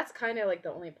 that's kind of like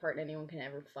the only part anyone can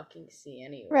ever fucking see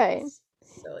anyway. Right.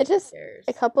 So, like, it's just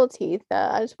a couple teeth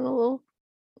that I just want a little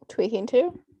tweaking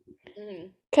to.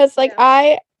 Because, like,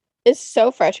 it's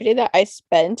so frustrating that I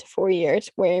spent 4 years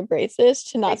wearing braces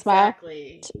to not smile.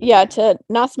 To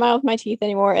not smile with my teeth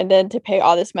anymore, and then to pay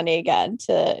all this money again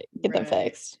to get them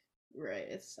fixed. Right,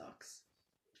 it sucks.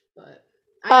 But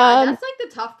that's like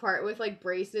the tough part with like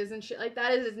braces and shit like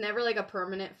that is it's never like a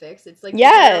permanent fix. It's like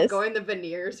going the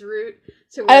veneers route.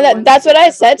 That's what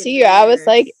I said to you. I was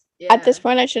like, at this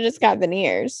point, I should have just got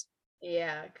veneers.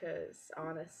 Yeah, because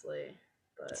honestly,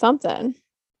 something.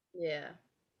 Yeah.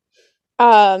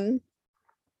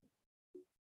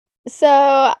 So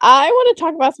I want to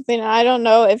talk about something. And I don't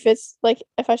know if it's like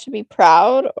if I should be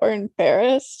proud or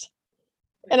embarrassed.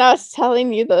 And I was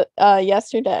telling you that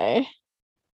yesterday.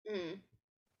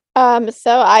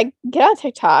 So I get on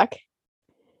TikTok,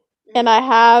 and I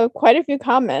have quite a few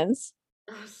comments.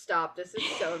 Oh, stop! This is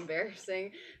so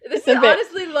embarrassing. This is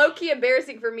honestly low-key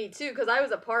embarrassing for me too, because I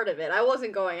was a part of it. I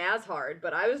wasn't going as hard,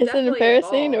 but I was. Is it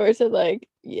embarrassing, involved. or is it like,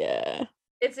 yeah?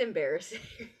 It's embarrassing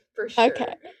for sure.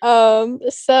 Okay.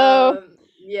 So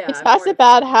it talks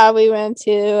about how we went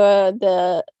to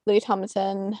the Louis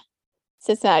Tomlinson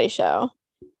Cincinnati show.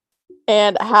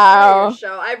 And how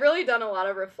show. I've really done a lot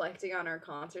of reflecting on our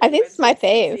concert. I think it's my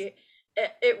fave.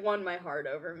 It won my heart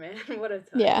over, man. What a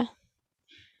time. Yeah.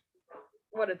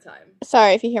 What a time.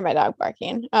 Sorry if you hear my dog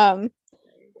barking.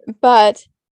 But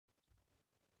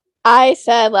I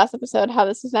said last episode how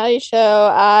the Cincinnati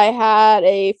show, I had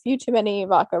a few too many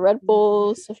vodka Red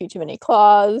Bulls, a few too many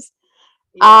claws.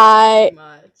 Yeah,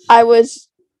 I was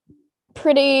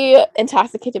pretty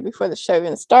intoxicated before the show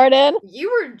even started.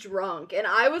 You were drunk, and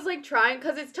I was like trying,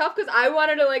 because it's tough, because I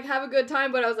wanted to like have a good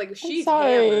time, but I was like, she's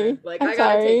hammered. Like, I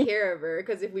gotta take care of her,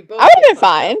 because if we both I would have been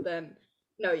fine. Then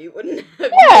no, you wouldn't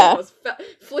have. Yeah. You almost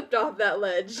flipped off that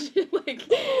ledge. Like,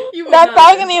 you would that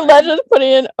balcony ledge was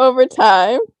putting in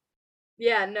overtime.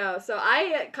 Yeah, no. So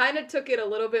I kind of took it a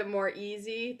little bit more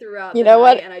easy throughout the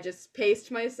night, and I just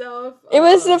paced myself. It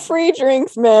was the free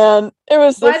drinks, man. It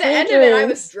was by the end of it, I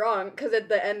was drunk, because at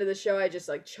the end of the show, I just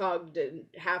like chugged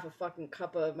half a fucking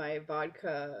cup of my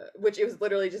vodka, which it was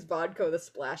literally just vodka with a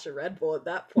splash of Red Bull at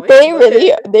that point. They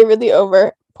really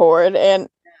over poured, and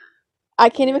I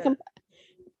can't even.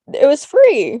 It was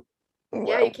free.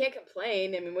 Yeah, you can't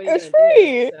complain. I mean, what are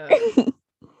you gonna do? So.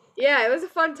 Yeah, it was a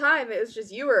fun time. It was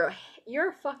just you're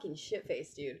a fucking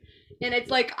shitface, dude. And it's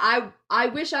like I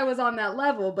wish I was on that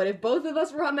level, but if both of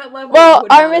us were on that level, well,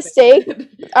 our mistake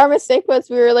was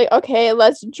we were like, okay,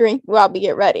 let's drink while we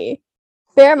get ready.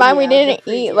 Bear in mind, we didn't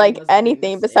eat like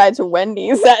anything besides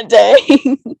Wendy's that day.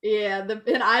 Yeah,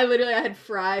 and I had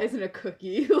fries and a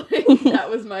cookie. Like that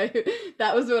was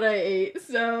what I ate.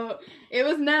 So it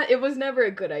was never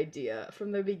a good idea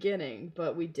from the beginning,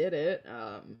 but we did it.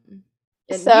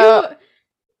 And so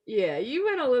you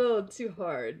went a little too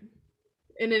hard.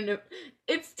 And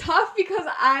it's tough because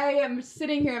I am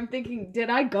sitting here, I'm thinking, did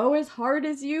I go as hard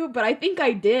as you? But I think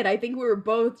I did. I think we were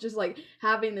both just like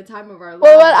having the time of our lives.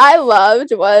 Well, what I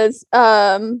loved was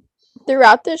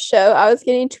throughout the show, I was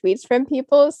getting tweets from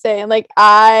people saying like,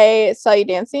 I saw you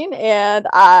dancing and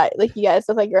you guys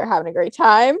look like you're having a great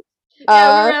time.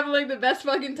 Yeah, we were having like the best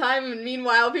fucking time, and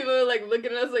meanwhile people were like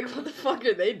looking at us like, what the fuck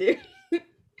are they doing?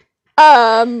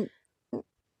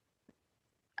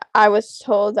 I was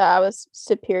told that I was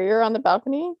superior on the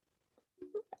balcony.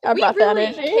 We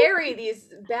really carry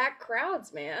these back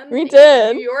crowds, man. We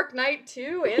did. New York night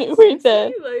too, and we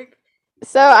did.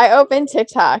 So I opened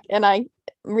TikTok and I'm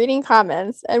reading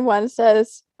comments, and one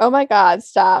says, "Oh my God,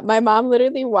 stop! My mom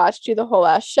literally watched you the whole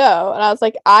last show," and I was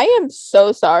like, "I am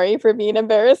so sorry for being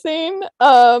embarrassing."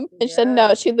 And she said,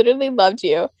 "No, she literally loved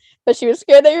you, but she was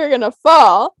scared that you were gonna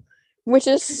fall," which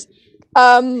is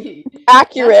accurate.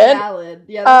 That's valid.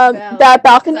 Yeah, that's valid. That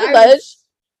balcony ledge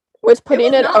was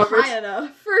putting it over high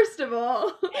enough, first of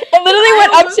all. It literally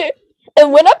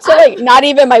went up to like not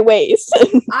even my waist.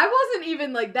 I wasn't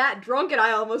even like that drunk, and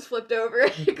I almost flipped over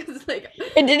because like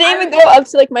it didn't even go up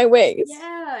to like my waist.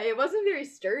 Yeah, it wasn't very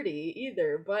sturdy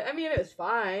either, but I mean it was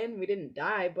fine. We didn't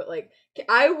die, but like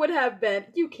I would have been.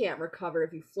 You can't recover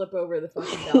if you flip over the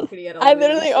fucking balcony at all. I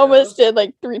literally almost did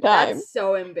like 3 times. That's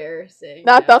so embarrassing.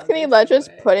 That balcony ledge was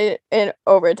put it in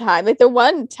overtime. Like the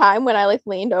one time when I like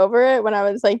leaned over it when I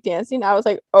was like dancing, I was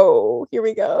like, oh, here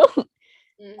we go.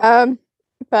 Mm-hmm.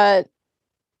 But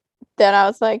then I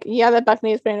was like, yeah, that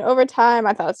balcony is putting in overtime.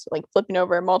 I thought it was like flipping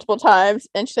over multiple times.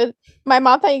 And she said, my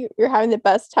mom thought you're having the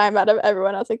best time out of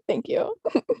everyone. I was like, thank you.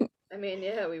 I mean,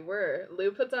 yeah, we were.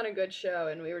 Lou puts on a good show,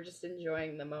 and we were just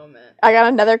enjoying the moment. I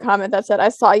got another comment that said, "I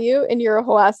saw you in your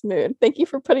whole ass mood. Thank you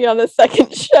for putting on the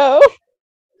second show."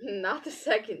 Not the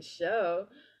second show.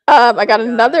 I got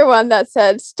another one that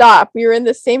said, "Stop. We were in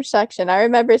the same section. I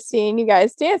remember seeing you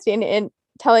guys dancing and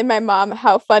telling my mom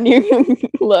how fun you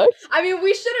looked." I mean,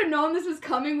 we should have known this was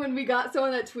coming when we got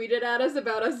someone that tweeted at us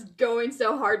about us going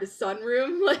so hard to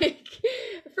Sunroom. Like,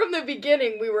 from the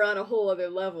beginning, we were on a whole other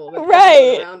level.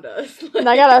 Right. Around us. And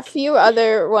I got a few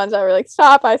other ones that were like,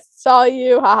 "Stop. I saw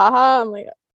you. Ha ha ha." I'm like,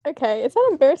 okay, is that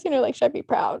embarrassing or like should I be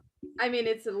proud? I mean,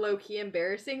 it's a low-key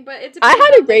embarrassing, but it's. I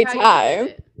had a great time.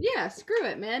 Yeah, screw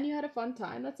it, man. You had a fun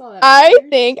time. That's all that matters. I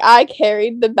think I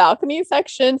carried the balcony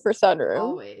section for Sunroom.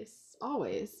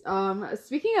 Always.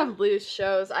 Speaking of Lou's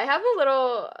shows, I have a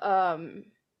little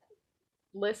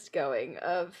list going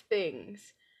of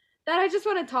things that I just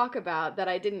want to talk about that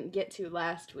I didn't get to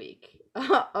last week.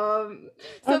 First one.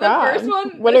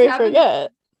 What did we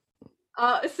forget?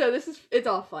 So it's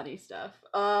all funny stuff.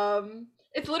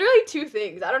 It's literally two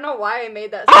things. I don't know why I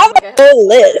made that. I have a whole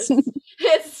list.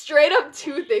 It's straight up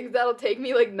two things that'll take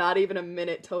me like not even a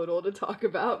minute total to talk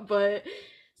about. But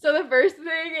so the first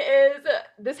thing is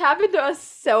this happened to us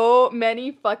so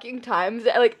many fucking times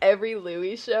at like every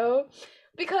Louis show.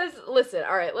 Because listen,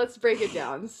 all right, let's break it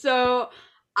down. So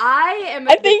I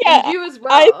think I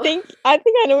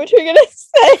know what you're gonna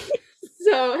say.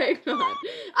 So hang on.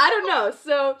 I don't know.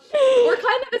 So we're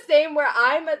kind of the same where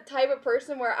I'm a type of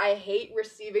person where I hate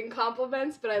receiving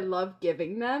compliments, but I love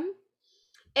giving them.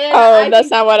 And that's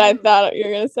not what I thought you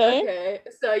were gonna say. Okay,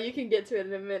 so you can get to it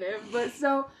in a minute. But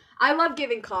so I love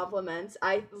giving compliments.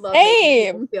 I love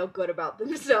making people feel good about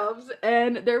themselves.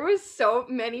 And there was so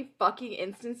many fucking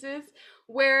instances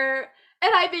where,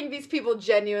 and I think these people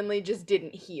genuinely just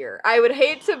didn't hear. I would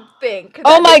hate to think.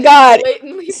 Oh my god!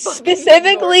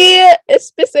 Specifically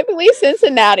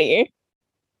Cincinnati.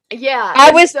 Yeah,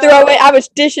 I was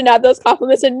dishing out those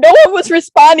compliments, and no one was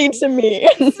responding to me.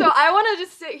 So I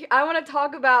want to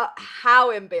talk about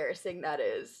how embarrassing that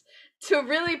is. To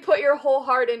really put your whole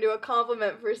heart into a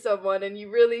compliment for someone and you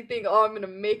really think, oh, I'm gonna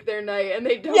make their night, and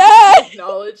they don't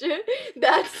acknowledge it.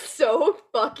 That's so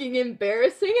fucking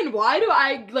embarrassing. And why do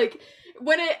I, like,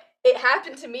 when it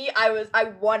happened to me, I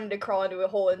wanted to crawl into a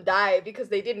hole and die because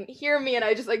they didn't hear me and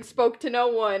I just like spoke to no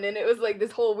one, and it was like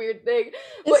this whole weird thing.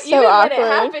 But even when it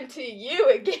happened to you,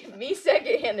 it gave me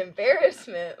secondhand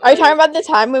embarrassment. Are you talking about the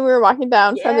time when we were walking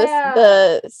down from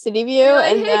the city view?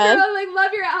 Like, and hey girl, like,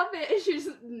 love your outfit, and she just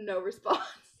no response.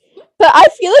 But I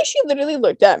feel like she literally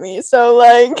looked at me, so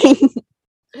like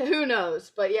who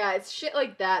knows? But yeah, it's shit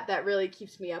like that that really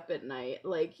keeps me up at night.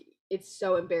 Like, it's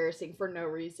so embarrassing for no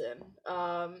reason.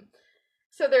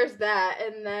 So there's that.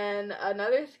 And then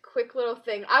another quick little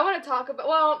thing I want to talk about.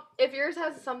 Well, if yours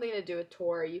has something to do with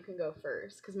Tori, you can go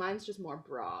first, because mine's just more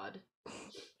broad.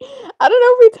 I don't know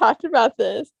if we talked about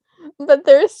this, but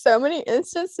there's so many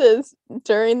instances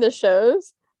during the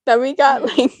shows that we got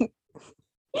like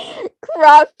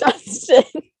crop dusted.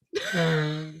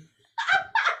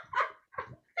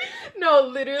 No,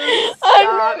 literally,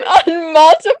 stop. On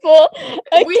multiple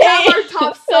occasions. We have our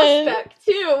top suspect,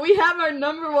 too. We have our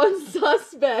number one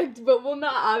suspect, but we'll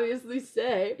not obviously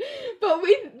say. But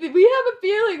we have a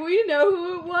feeling we know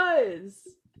who it was.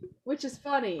 Which is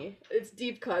funny. It's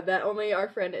deep cut that only our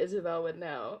friend Isabel would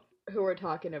know who we're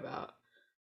talking about.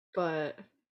 But...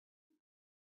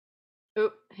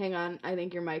 oh, hang on. I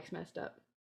think your mic's messed up.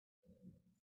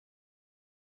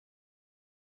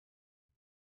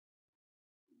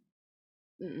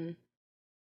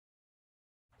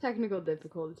 Technical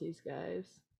difficulties, guys.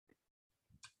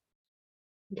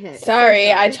 Okay.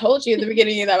 Sorry, I told you at the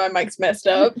beginning that my mic's messed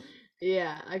up.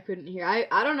 Yeah, I couldn't hear. I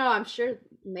don't know. I'm sure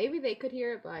maybe they could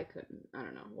hear it, but I couldn't. I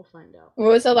don't know. We'll find out. What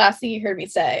was the last thing you heard me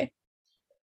say?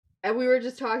 And we were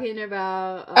just talking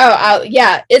about.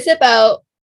 Yeah, Isabel.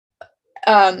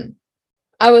 I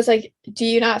was like, "Do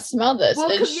you not smell this?" Well,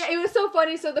 it was so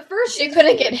funny. So the first she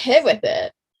couldn't get hit with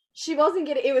it. She wasn't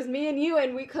getting. It was me and you,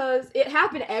 and because it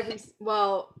happened every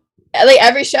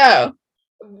show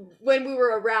when we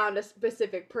were around a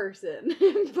specific person.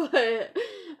 But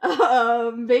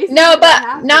basically, no,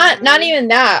 but not even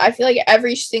that. I feel like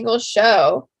every single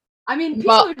show. I mean,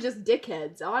 people are just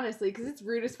dickheads, honestly, because it's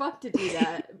rude as fuck to do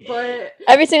that. But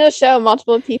every single show,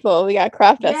 multiple people we got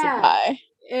crop dusted by.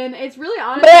 And it's really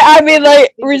honest. But I mean,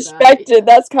 like, respected.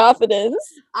 That's confidence.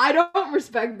 I don't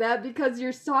respect that because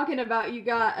you're talking about you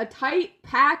got a tight,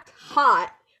 packed,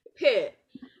 hot pit.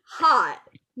 Hot.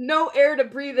 no air to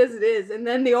breathe as it is, and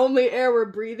then the only air we're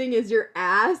breathing is your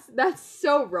ass. That's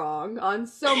so wrong on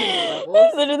so many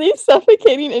levels. Literally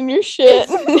suffocating in your shit.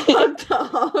 It's fucked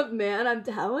up, man. I'm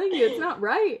telling you, it's not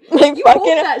right. Like, you hold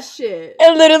that shit.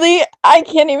 And literally, I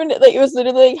can't even, like, it was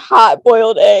literally hot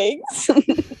boiled eggs.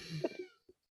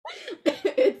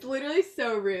 It's literally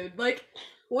so rude. Like,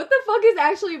 what the fuck is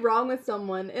actually wrong with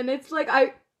someone? And it's like,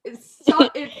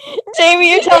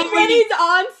 Jamie, you're telling me when he's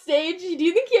on stage, do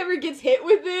you think he ever gets hit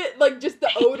with it? Like, just the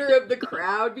odor of the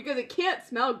crowd? Because it can't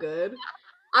smell good.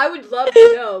 I would love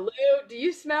to know. Lou, do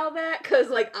you smell that? Because,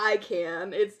 like, I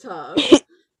can. It's tough.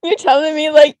 You're telling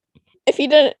me, like, if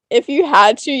you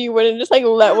had to, you wouldn't just, like,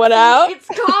 let one out? It's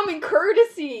common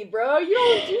courtesy, bro. You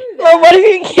don't do that. Well, what if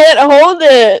you can't hold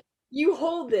it? You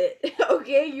hold it,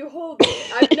 okay? You hold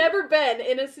it. I've never been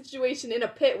in a situation in a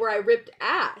pit where I ripped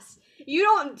ass. You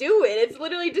don't do it. It's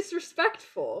literally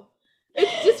disrespectful.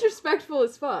 It's disrespectful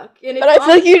as fuck. And it's but I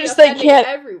feel like you just, like, can't.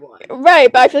 Everyone. Right,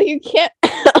 but I feel like you can't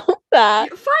help that.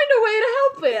 Find a way to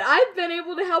help it. I've been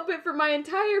able to help it for my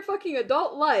entire fucking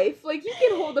adult life. Like, you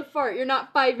can hold a fart. You're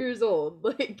not 5 years old.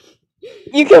 Like,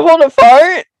 you can hold a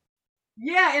fart?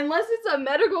 Yeah, unless it's a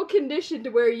medical condition to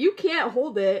where you can't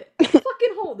hold it,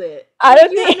 fucking hold it. I don't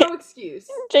think you have no excuse.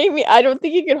 Jamie, I don't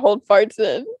think you can hold farts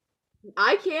in.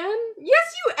 I can?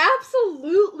 Yes, you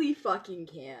absolutely fucking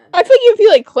can. I feel like you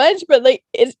feel like clench, but like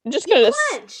it's just gonna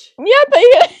clench. Yeah, but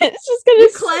it's just gonna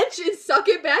clench and suck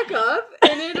it back up,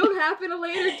 and it'll happen a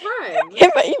later time.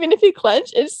 Yeah, but even if you clench,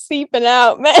 it's seeping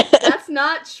out, man. That's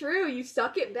not true. You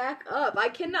suck it back up. I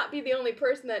cannot be the only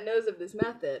person that knows of this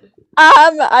method.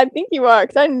 I think you are,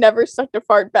 because I never sucked a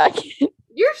fart back in.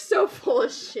 You're so full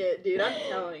of shit, dude. I'm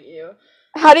telling you.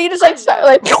 How do you just like start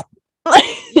like?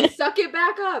 You suck it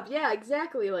back up. Yeah,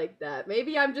 exactly like that.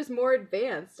 Maybe I'm just more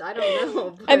advanced. I don't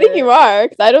know. I think you are,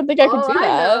 because I don't think I can do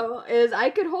that. All I know is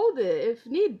I could hold it if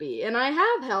need be. And I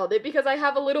have held it because I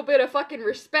have a little bit of fucking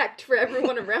respect for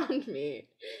everyone around me.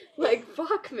 Like,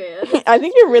 fuck, man. I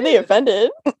think you're really offended.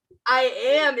 I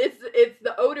am. It's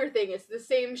the odor thing. It's the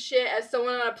same shit as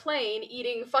someone on a plane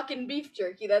eating fucking beef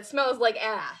jerky that smells like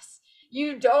ass.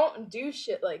 You don't do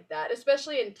shit like that,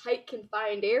 especially in tight,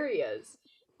 confined areas.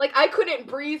 Like, I couldn't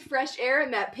breathe fresh air in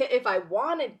that pit if I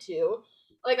wanted to.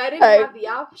 Like, I didn't have the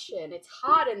option. It's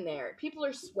hot in there. People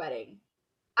are sweating.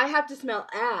 I have to smell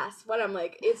ass when I'm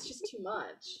like, it's just too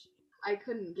much. I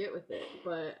couldn't get with it,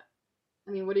 but,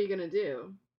 I mean, what are you gonna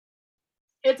do?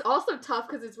 It's also tough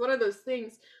because it's one of those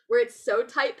things where it's so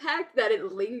tight-packed that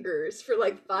it lingers for,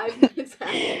 like, 5 minutes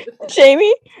after.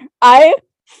 Jamie, I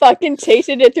fucking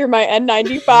tasted it through my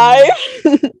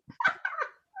N95.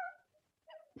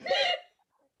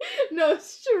 No,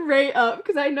 straight up,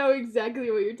 because I know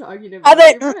exactly what you're talking about.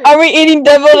 Are we eating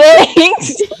deviled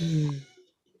eggs?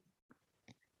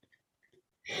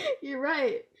 You're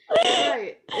right. You're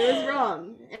right. It was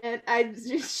wrong. And I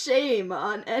just shame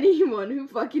on anyone who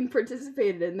fucking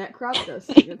participated in that crop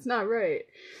dusting. It's not right.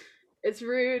 It's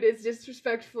rude. It's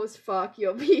disrespectful as fuck.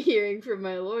 You'll be hearing from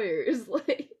my lawyers.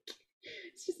 Like,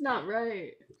 it's just not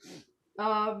right.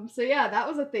 So yeah, that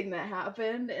was a thing that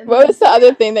happened. And what was the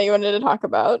other thing that you wanted to talk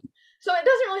about? So it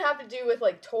doesn't really have to do with,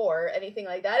 like, tour or anything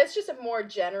like that. It's just a more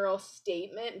general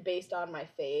statement based on my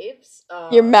faves.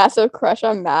 Your massive crush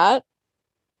on Matt?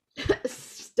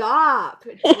 Stop.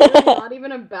 It's really not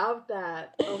even about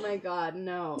that. Oh my god,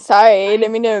 no. Sorry, I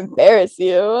didn't mean to embarrass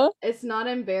you. It's not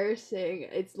embarrassing.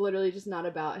 It's literally just not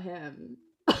about him.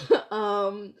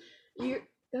 You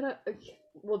gotta...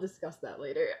 We'll discuss that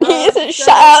later. Shut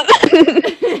up!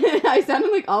 I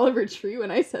sounded like Oliver Tree when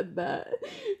I said that.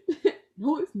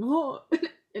 No, it's not.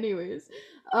 Anyways.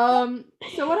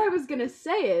 So what I was gonna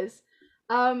say is,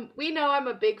 we know I'm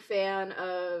a big fan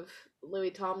of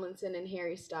Louis Tomlinson and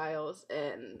Harry Styles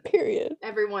and period.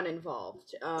 Everyone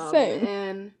involved. Same.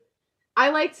 And I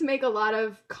like to make a lot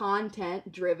of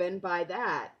content driven by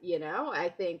that, you know? I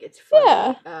think it's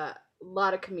funny. Yeah. A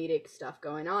lot of comedic stuff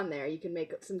going on there. You can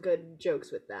make some good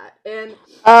jokes with that. And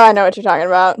I know what you're talking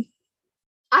about.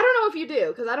 I don't know if you do,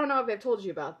 because I don't know if I've told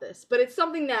you about this, but it's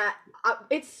something that,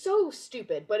 it's so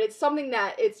stupid, but it's something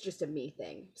that it's just a me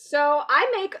thing. So I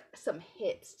make some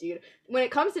hits, dude. When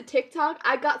it comes to TikTok,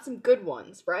 I got some good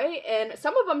ones, right? And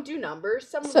some of them do numbers,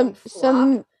 some of them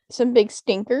flop. Some big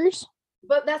stinkers.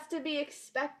 But that's to be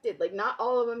expected. Like, not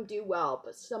all of them do well,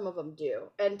 but some of them do.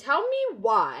 And tell me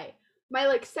why. My,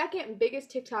 like, second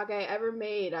biggest TikTok I ever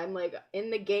made, I'm, like,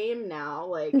 in the game now,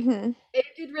 like, It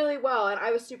did really well, and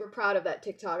I was super proud of that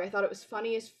TikTok. I thought it was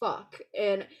funny as fuck,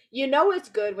 and you know it's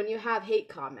good when you have hate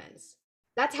comments.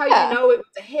 That's how you know it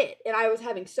was a hit, and I was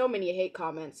having so many hate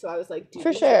comments, so I was like, dude,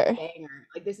 for this sure. is a banger.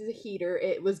 Like, this is a heater,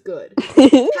 it was good.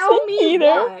 Tell me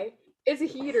why It's a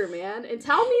heater, man. And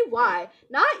tell me why.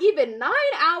 Not even 9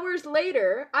 hours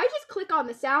later, I just click on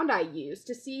the sound I used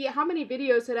to see how many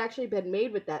videos had actually been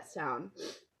made with that sound.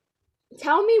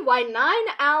 Tell me why 9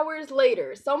 hours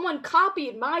later, someone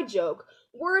copied my joke,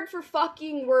 word for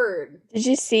fucking word. Did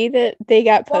you see that they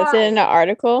got posted in an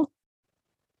article?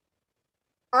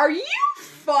 Are you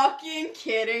fucking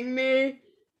kidding me?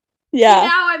 Yeah. See,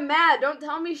 now I'm mad. Don't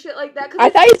tell me shit like that. I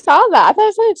thought you saw that. I thought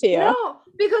I sent it to you. No,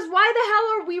 because why the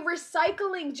hell are we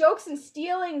recycling jokes and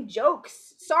stealing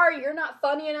jokes? Sorry, you're not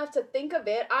funny enough to think of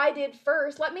it. I did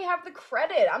first. Let me have the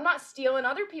credit. I'm not stealing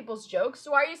other people's jokes,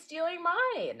 so why are you stealing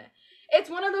mine? It's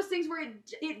one of those things where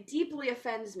it deeply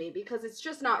offends me because it's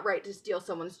just not right to steal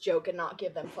someone's joke and not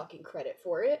give them fucking credit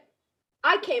for it.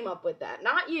 I came up with that,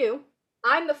 not you.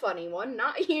 I'm the funny one,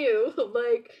 not you.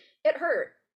 Like, it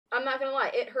hurt. I'm not gonna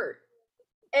lie, it hurt.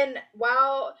 And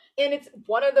and it's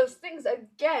one of those things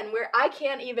again where I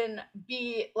can't even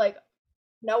be like,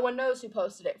 no one knows who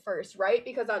posted it first, right?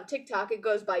 Because on TikTok it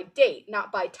goes by date,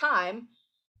 not by time.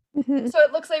 Mm-hmm. So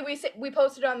it looks like we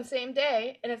posted it on the same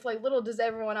day, and it's like, little does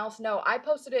everyone else know, I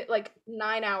posted it like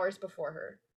 9 hours before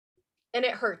her, and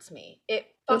it hurts me. It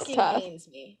fucking pains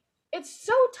me. It's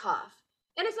so tough.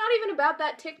 And it's not even about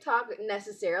that TikTok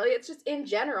necessarily. It's just in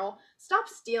general. Stop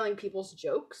stealing people's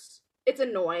jokes. It's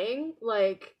annoying.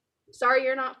 Like, sorry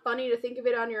you're not funny to think of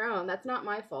it on your own. That's not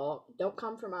my fault. Don't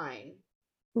come for mine.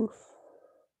 Oof.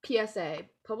 PSA.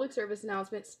 Public service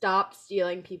announcement. Stop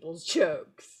stealing people's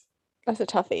jokes. That's a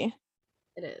toughie.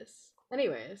 It is.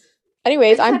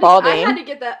 Anyways, I'm balding. I had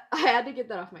to get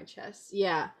that off my chest.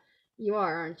 Yeah. You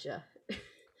are, aren't you?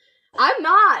 I'm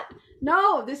not.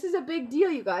 No, this is a big deal,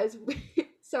 you guys.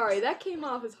 Sorry, that came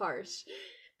off as harsh.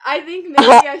 I think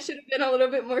maybe I should have been a little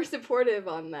bit more supportive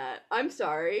on that. I'm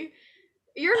sorry.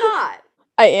 You're not.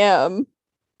 I am.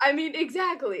 I mean,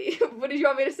 exactly. What did you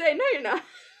want me to say? No, you're not.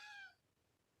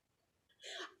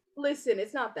 Listen,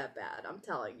 it's not that bad. I'm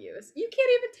telling you. You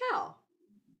can't even tell.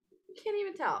 You can't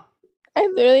even tell. I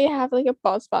literally have like a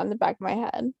bald spot in the back of my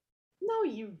head. No,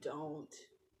 you don't.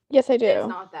 Yes, I do. It's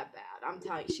not that bad. I'm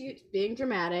telling you. She's being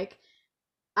dramatic.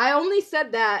 I only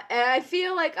said that, and I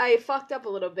feel like I fucked up a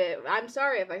little bit. I'm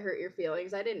sorry if I hurt your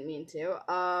feelings. I didn't mean to.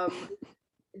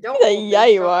 Don't. Yeah,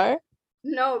 you are.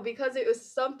 No, because it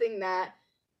was something that...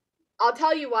 I'll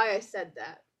tell you why I said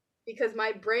that. Because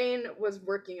my brain was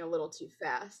working a little too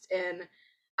fast, and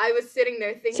I was sitting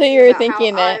there thinking. So you were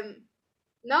thinking that?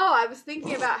 No, I was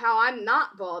thinking about how I'm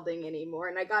not balding anymore,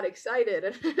 and I got excited.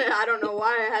 And I don't know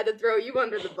why I had to throw you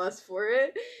under the bus for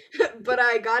it, but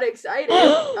I got excited.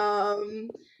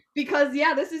 Because,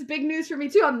 yeah, this is big news for me,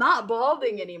 too. I'm not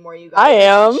balding anymore, you guys. I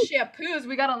am. Shampoos,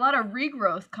 we got a lot of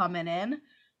regrowth coming in.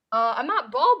 I'm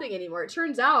not balding anymore. It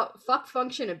turns out, fuck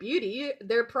Function of Beauty,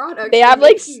 their product. They have,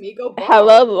 like,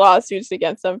 hella lawsuits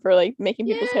against them for, like, making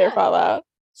people's hair fall out.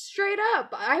 Straight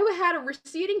up. I had a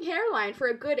receding hairline for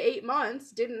a good 8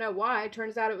 months. Didn't know why.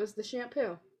 Turns out it was the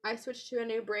shampoo. I switched to a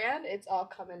new brand. It's all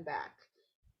coming back.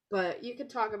 But you could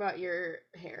talk about your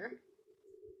hair.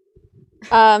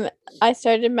 I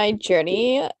started my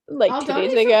journey like 2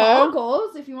 days ago.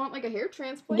 Goals if you want like a hair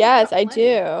transplant. Yes, I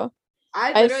do.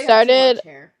 I started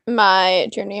my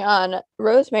journey on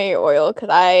rosemary oil because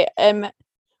I'm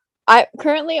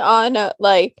currently on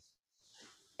like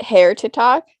hair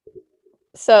TikTok.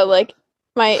 So, like,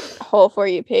 my whole For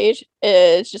You page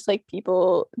is just, like,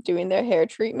 people doing their hair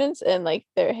treatments and, like,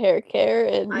 their hair care.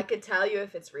 And I could tell you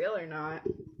if it's real or not.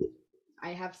 I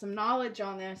have some knowledge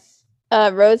on this.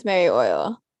 Rosemary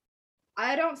oil.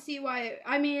 I don't see why...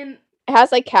 I mean... It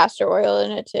has, like, castor oil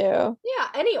in it, too. Yeah,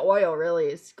 any oil really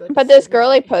is good. But this girl,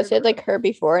 like, posted, like, her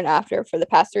before and after for the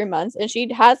past 3 months. And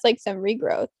she has, like, some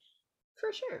regrowth.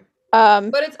 For sure.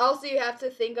 But it's also, you have to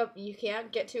think of... You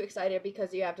can't get too excited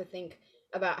because you have to think...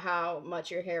 about how much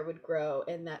your hair would grow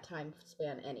in that time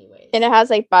span anyways. And it has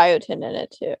like biotin in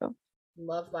it too.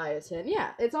 Love biotin.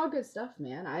 Yeah, it's all good stuff,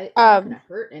 man. It's not gonna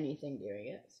hurt anything doing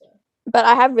it. So. But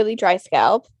I have really dry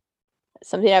scalp.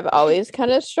 Something I've always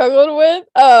kind of struggled with.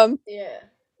 Yeah.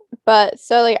 But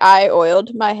so like I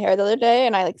oiled my hair the other day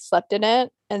and I like slept in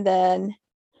it, and then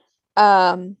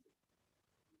I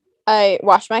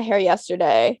washed my hair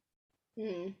yesterday.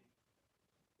 Mm.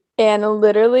 And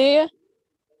literally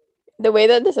the way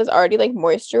that this is already like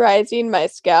moisturizing my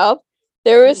scalp,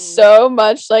 there was so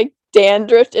much like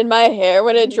dandruff in my hair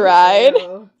when it dried.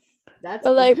 That's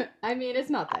but, like, I mean, it's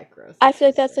not that gross. I feel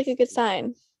like that's like a good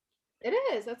sign. It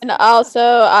is. And also,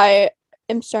 I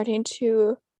am starting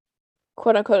to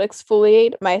quote unquote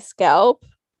exfoliate my scalp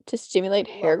to stimulate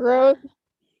hair growth.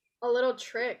 A little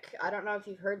trick. I don't know if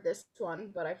you've heard this one,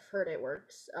 but I've heard it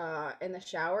works. In the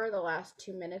shower, the last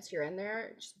 2 minutes you're in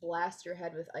there, just blast your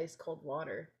head with ice cold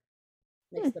water.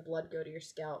 Makes the blood go to your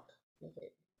scalp.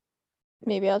 Okay.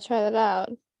 Maybe I'll try that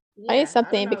out. Yeah, I need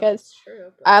something because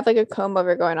true, I have like a comb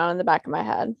over going on in the back of my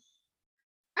head.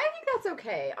 I think that's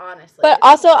okay, honestly. But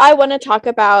also, I want to talk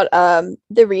about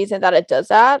the reason that it does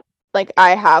that. Like,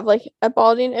 I have like a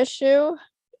balding issue.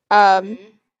 And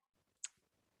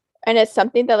it's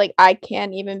something that like I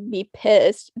can't even be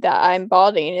pissed that I'm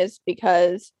balding is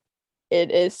because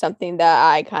it is something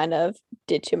that I kind of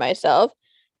did to myself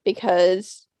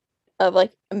because of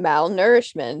like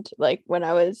malnourishment. Like when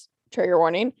I was trigger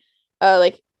warning,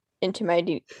 like into my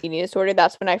eating disorder,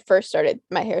 that's when my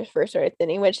hair first started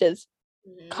thinning, which is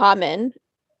common.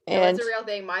 And it's a real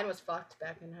thing. Mine was fucked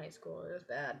back in high school. It was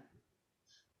bad.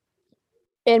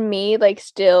 And me like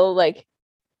still like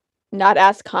not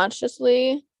as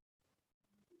consciously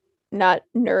not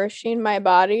nourishing my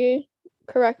body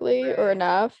correctly or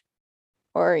enough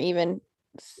or even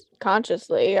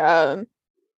consciously. I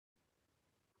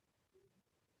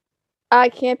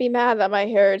can't be mad that my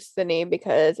hair is thinning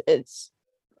because it's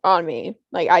on me.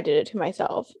 Like, I did it to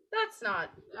myself.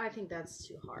 I think that's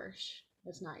too harsh.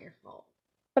 It's not your fault.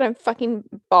 But I'm fucking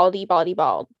bald.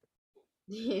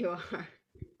 You are.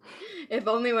 If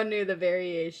only one knew the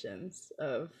variations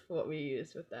of what we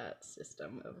use with that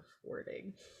system of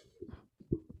wording.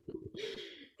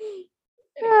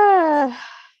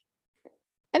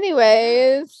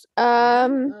 Anyways,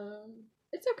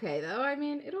 it's okay though. I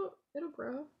mean, it'll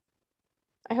grow.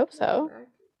 I hope so.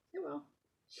 It will.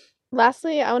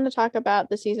 Lastly, I want to talk about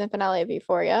the season finale of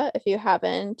Euphoria. If you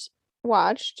haven't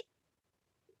watched,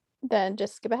 then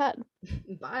just skip ahead.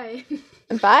 Bye.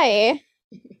 Bye.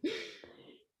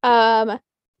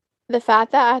 The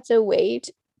fact that I had to wait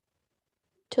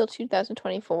till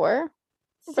 2024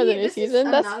 for the new season,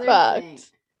 that's fucked. Thing.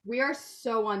 We are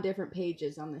so on different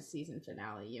pages on this season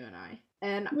finale, you and I.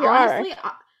 And honestly,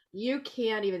 you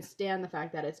can't even stand the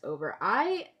fact that it's over.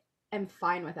 I am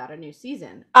fine without a new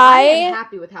season. I am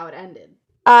happy with how it ended.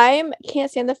 I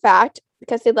can't stand the fact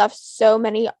because they left so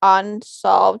many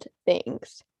unsolved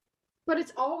things. But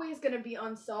it's always going to be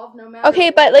unsolved no matter Okay,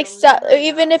 but like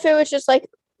even if it was just like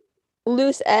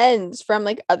loose ends from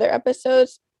like other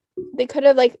episodes, they could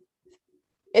have like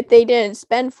if they didn't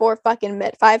spend 5 fucking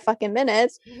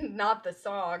minutes not the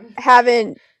song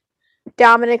having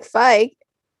Dominic Fike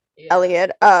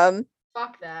Elliot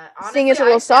fuck that. Honestly, sing his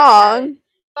little song.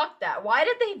 Fuck that. Why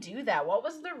did they do that? What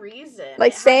was the reason?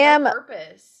 Like, Sam, no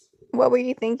purpose. What were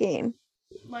you thinking?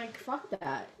 Like, fuck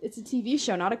that. It's a TV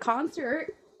show, not a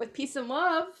concert with peace and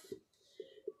love.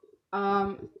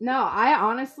 No,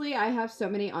 I have so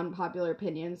many unpopular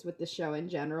opinions with the show in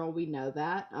general. We know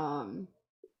that. A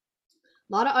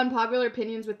lot of unpopular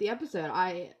opinions with the episode.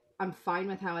 I'm fine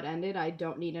with how it ended. I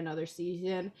don't need another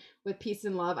season. With peace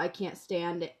and love, I can't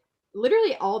stand it.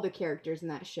 Literally all the characters in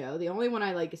that show. The only one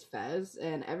I like is Fez,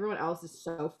 and everyone else is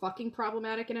so fucking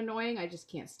problematic and annoying. I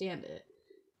just can't stand it.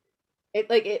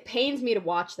 It pains me to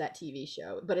watch that TV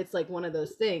show, but it's like one of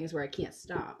those things where I can't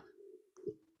stop.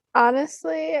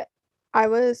 Honestly, I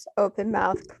was open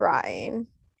mouth crying,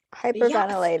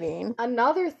 hyperventilating. Yes.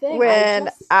 Another thing when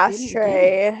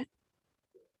Ashtray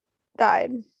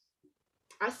died.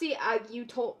 I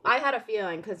had a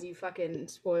feeling because you fucking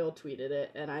spoil tweeted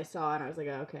it and I saw it and I was like,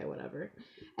 oh, okay, whatever.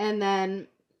 And then,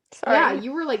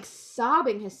 you were like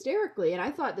sobbing hysterically and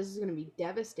I thought this is going to be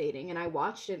devastating and I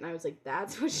watched it and I was like,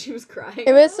 that's what she was crying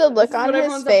It was the look on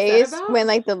his face when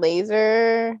like the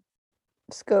laser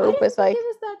scope was like, it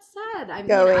was that sad. I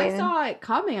mean, I saw it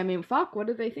coming. I mean, fuck, what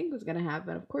did they think was going to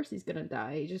happen? Of course he's going to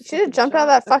die. He should have jumped out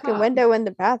of that fucking window in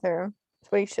the bathroom.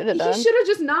 What he should have done. He should have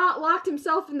just not locked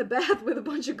himself in the bath with a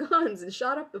bunch of guns and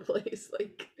shot up the place,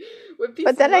 like with peace.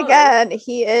 But then again,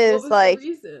 he is like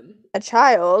a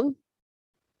child.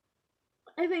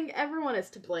 I think everyone is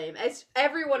to blame.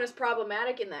 Everyone is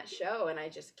problematic in that show, and I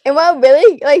just can't. And what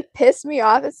really like pissed me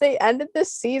off is they ended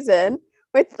this season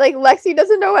with like Lexi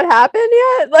doesn't know what happened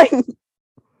yet. Like, I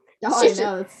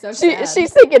know it's so sad.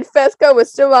 She's thinking Fesco was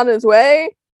still on his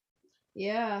way.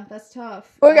 Yeah, that's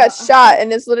tough. Boy got shot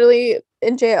and is literally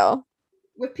in jail.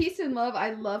 With peace and love,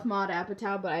 I love Maude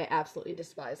Apatow, but I absolutely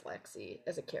despise Lexi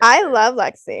as a character. I love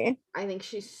Lexi. I think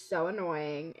she's so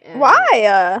annoying. And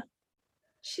why?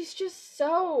 She's just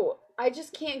so... I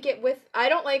just can't get with... I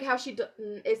don't like how she...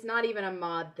 It's not even a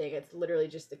Maude thing. It's literally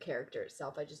just the character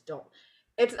itself. I just don't...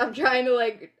 I'm trying to,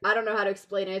 like... I don't know how to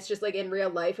explain it. It's just, like, in real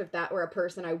life, if that were a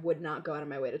person, I would not go out of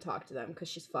my way to talk to them because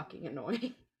she's fucking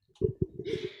annoying.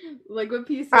 Like with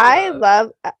peace. I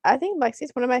think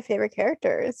Lexi's one of my favorite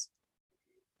characters.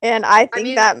 And I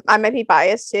think that I might be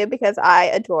biased too because I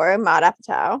adore Maude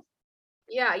Apatow.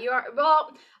 Yeah, you are.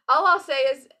 Well, all I'll say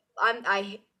is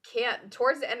I can't.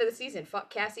 Towards the end of the season, fuck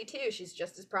Cassie too. She's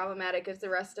just as problematic as the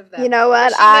rest of them. You know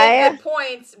what? She made good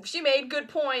points. She made good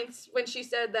points when she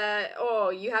said that.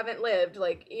 Oh, you haven't lived.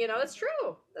 Like, that's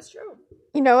true. That's true.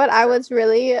 You know what? I was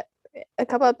really a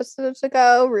couple episodes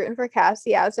ago rooting for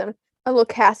Cassie. I was in a little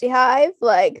Cassie hive,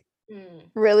 like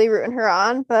really rooting her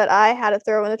on. But I had to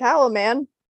throw in the towel, man.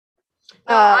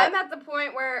 No, I'm at the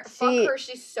point where fuck her.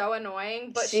 She's so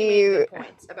annoying, but she made good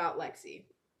points about Lexi,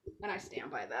 and I stand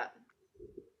by that.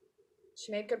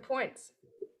 She made good points.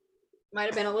 Might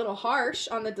have been a little harsh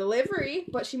on the delivery,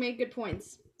 but she made good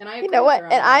points. And I, you know what?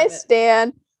 And I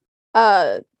stand,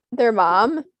 their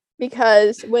mom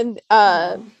because when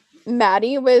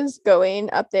Maddie was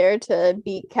going up there to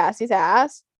beat Cassie's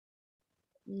ass,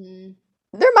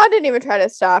 their mom didn't even try to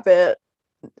stop it.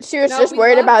 She was just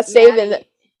worried about saving.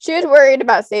 She was worried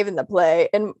about saving the play,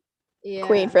 and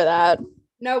Queen for that.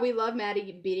 No, we love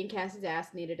Maddie beating Cassie's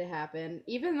ass. Needed to happen,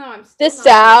 even though I'm still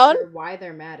not sure why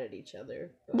they're mad at each other.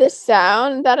 But. The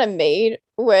sound that I made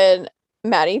when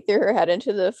Maddie threw her head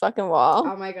into the fucking wall.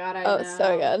 Oh my god, I know. Oh, it's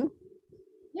so good.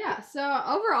 Yeah, so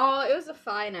overall, it was a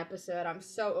fine episode. I'm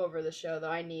so over the show, though.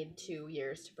 I need 2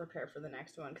 years to prepare for the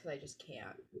next one because I just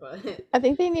can't. But I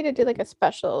think they need to do like a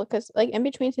special because, like, in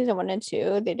between season 1 and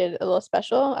 2, they did a little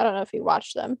special. I don't know if you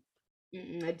watched them.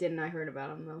 I didn't. I heard about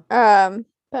them though.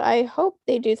 But I hope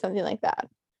they do something like that.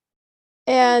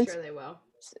 And I'm sure they will.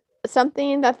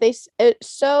 Something that it's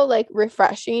so like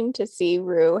refreshing to see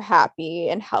Rue happy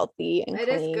and healthy and clean.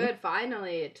 It is good.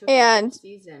 Finally, it took a whole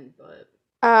season, but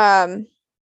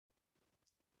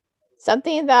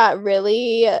something that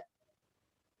really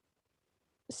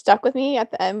stuck with me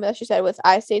at the end that she said was,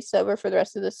 I stayed sober for the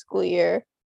rest of the school year.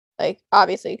 Like,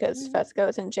 obviously, because Fezco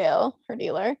is in jail, her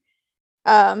dealer.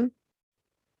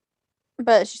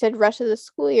 But she said rest of the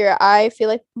school year, I feel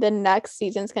like the next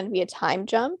season's going to be a time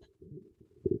jump.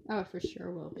 Oh, for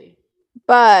sure will be.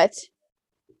 But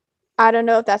I don't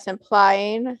know if that's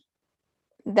implying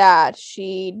that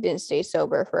she didn't stay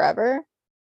sober forever.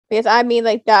 Because I mean,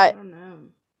 like that. I don't know.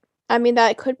 I mean,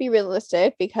 that could be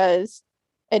realistic because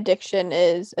addiction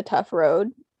is a tough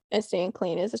road and staying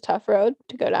clean is a tough road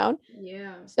to go down.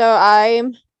 Yeah. So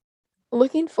I'm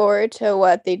looking forward to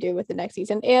what they do with the next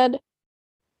season. And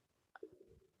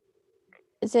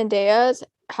Zendaya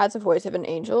has a voice of an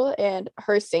angel, and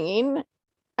her singing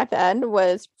at the end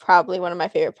was probably one of my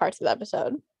favorite parts of the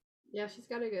episode. Yeah, she's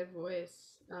got a good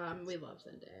voice. We love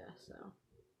Zendaya, so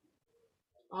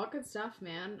all good stuff,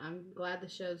 man. I'm glad the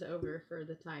show's over for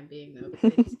the time being, though,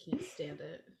 because I just can't stand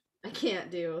it. I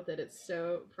can't deal with it. It's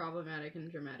so problematic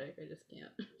and dramatic. I just can't.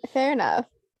 Fair enough.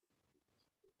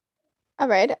 All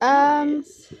right.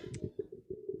 Anyways.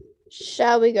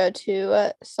 Shall we go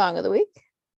to Song of the Week?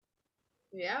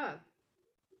 Yeah.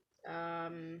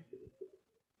 I'm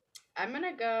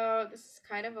gonna go. This is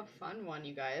kind of a fun one,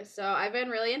 you guys. So I've been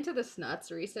really into the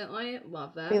Snuts recently.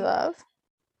 Love them. We love.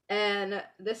 And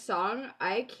this song,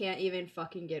 I can't even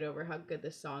fucking get over how good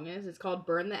this song is. It's called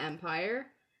Burn the Empire.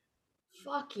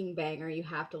 Fucking banger. You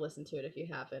have to listen to it if you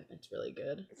haven't. It's really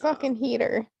good. Fucking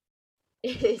heater.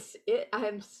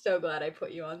 I'm so glad I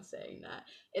put you on saying that.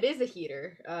 It is a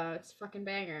heater. It's a fucking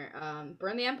banger.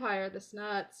 Burn the Empire, the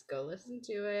Snuts. Go listen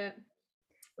to it.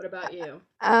 What about you?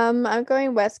 I'm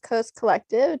going West Coast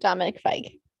Collective, Dominic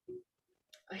Fike.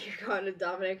 Oh, you're going to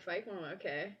Dominic Fike? Oh,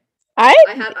 okay.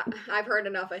 I've heard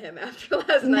enough of him after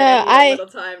last night. I need a little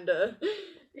time to,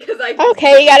 because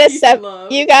okay,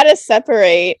 you gotta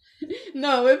separate.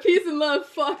 No, with Peace and Love,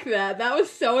 fuck that. That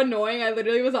was so annoying. I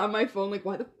literally was on my phone like,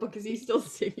 why the fuck is he still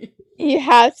singing? You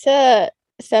have to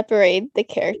separate the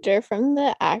character from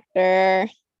the actor.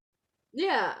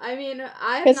 Yeah, I mean,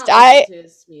 I have not listened to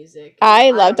his music.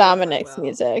 I love Dominic's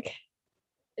music.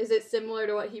 Is it similar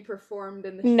to what he performed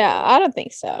in the show? No, I don't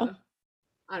think so.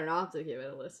 I don't know. I'll have to give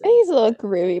it a listen. He's a little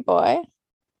groovy boy.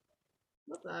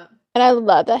 Love that. And I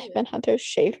love that him and Hunter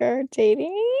Schafer are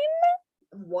dating.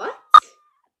 What?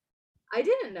 I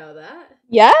didn't know that.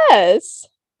 Yes.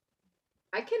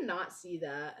 I cannot see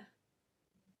that.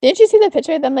 Didn't you see the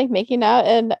picture of them like making out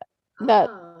and that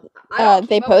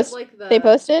they posted?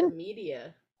 The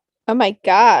media. Oh my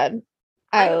god.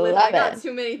 I love it. I got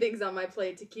too many things on my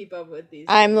plate to keep up with these.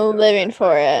 I'm living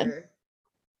for it.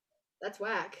 That's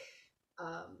whack.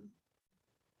 I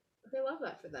love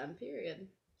that for them, period.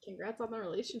 Congrats on the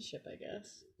relationship, I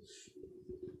guess.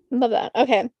 Love that.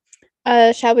 Okay.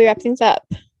 Shall we wrap things up?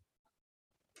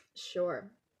 Sure.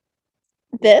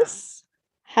 This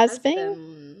has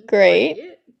been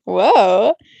great.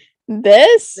 Whoa.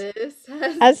 This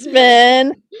has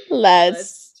been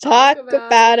Let's talk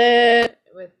about it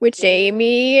with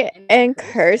Jamie and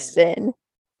Kirsten.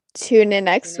 Tune in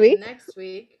next week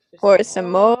for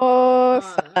some more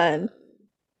fun.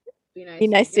 Be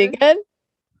nice to you good.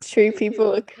 Treat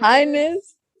people with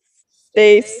kindness.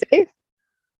 Stay safe.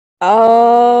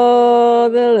 All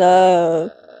the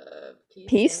love.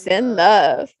 Peace and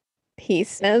love.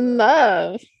 Peace and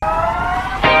love.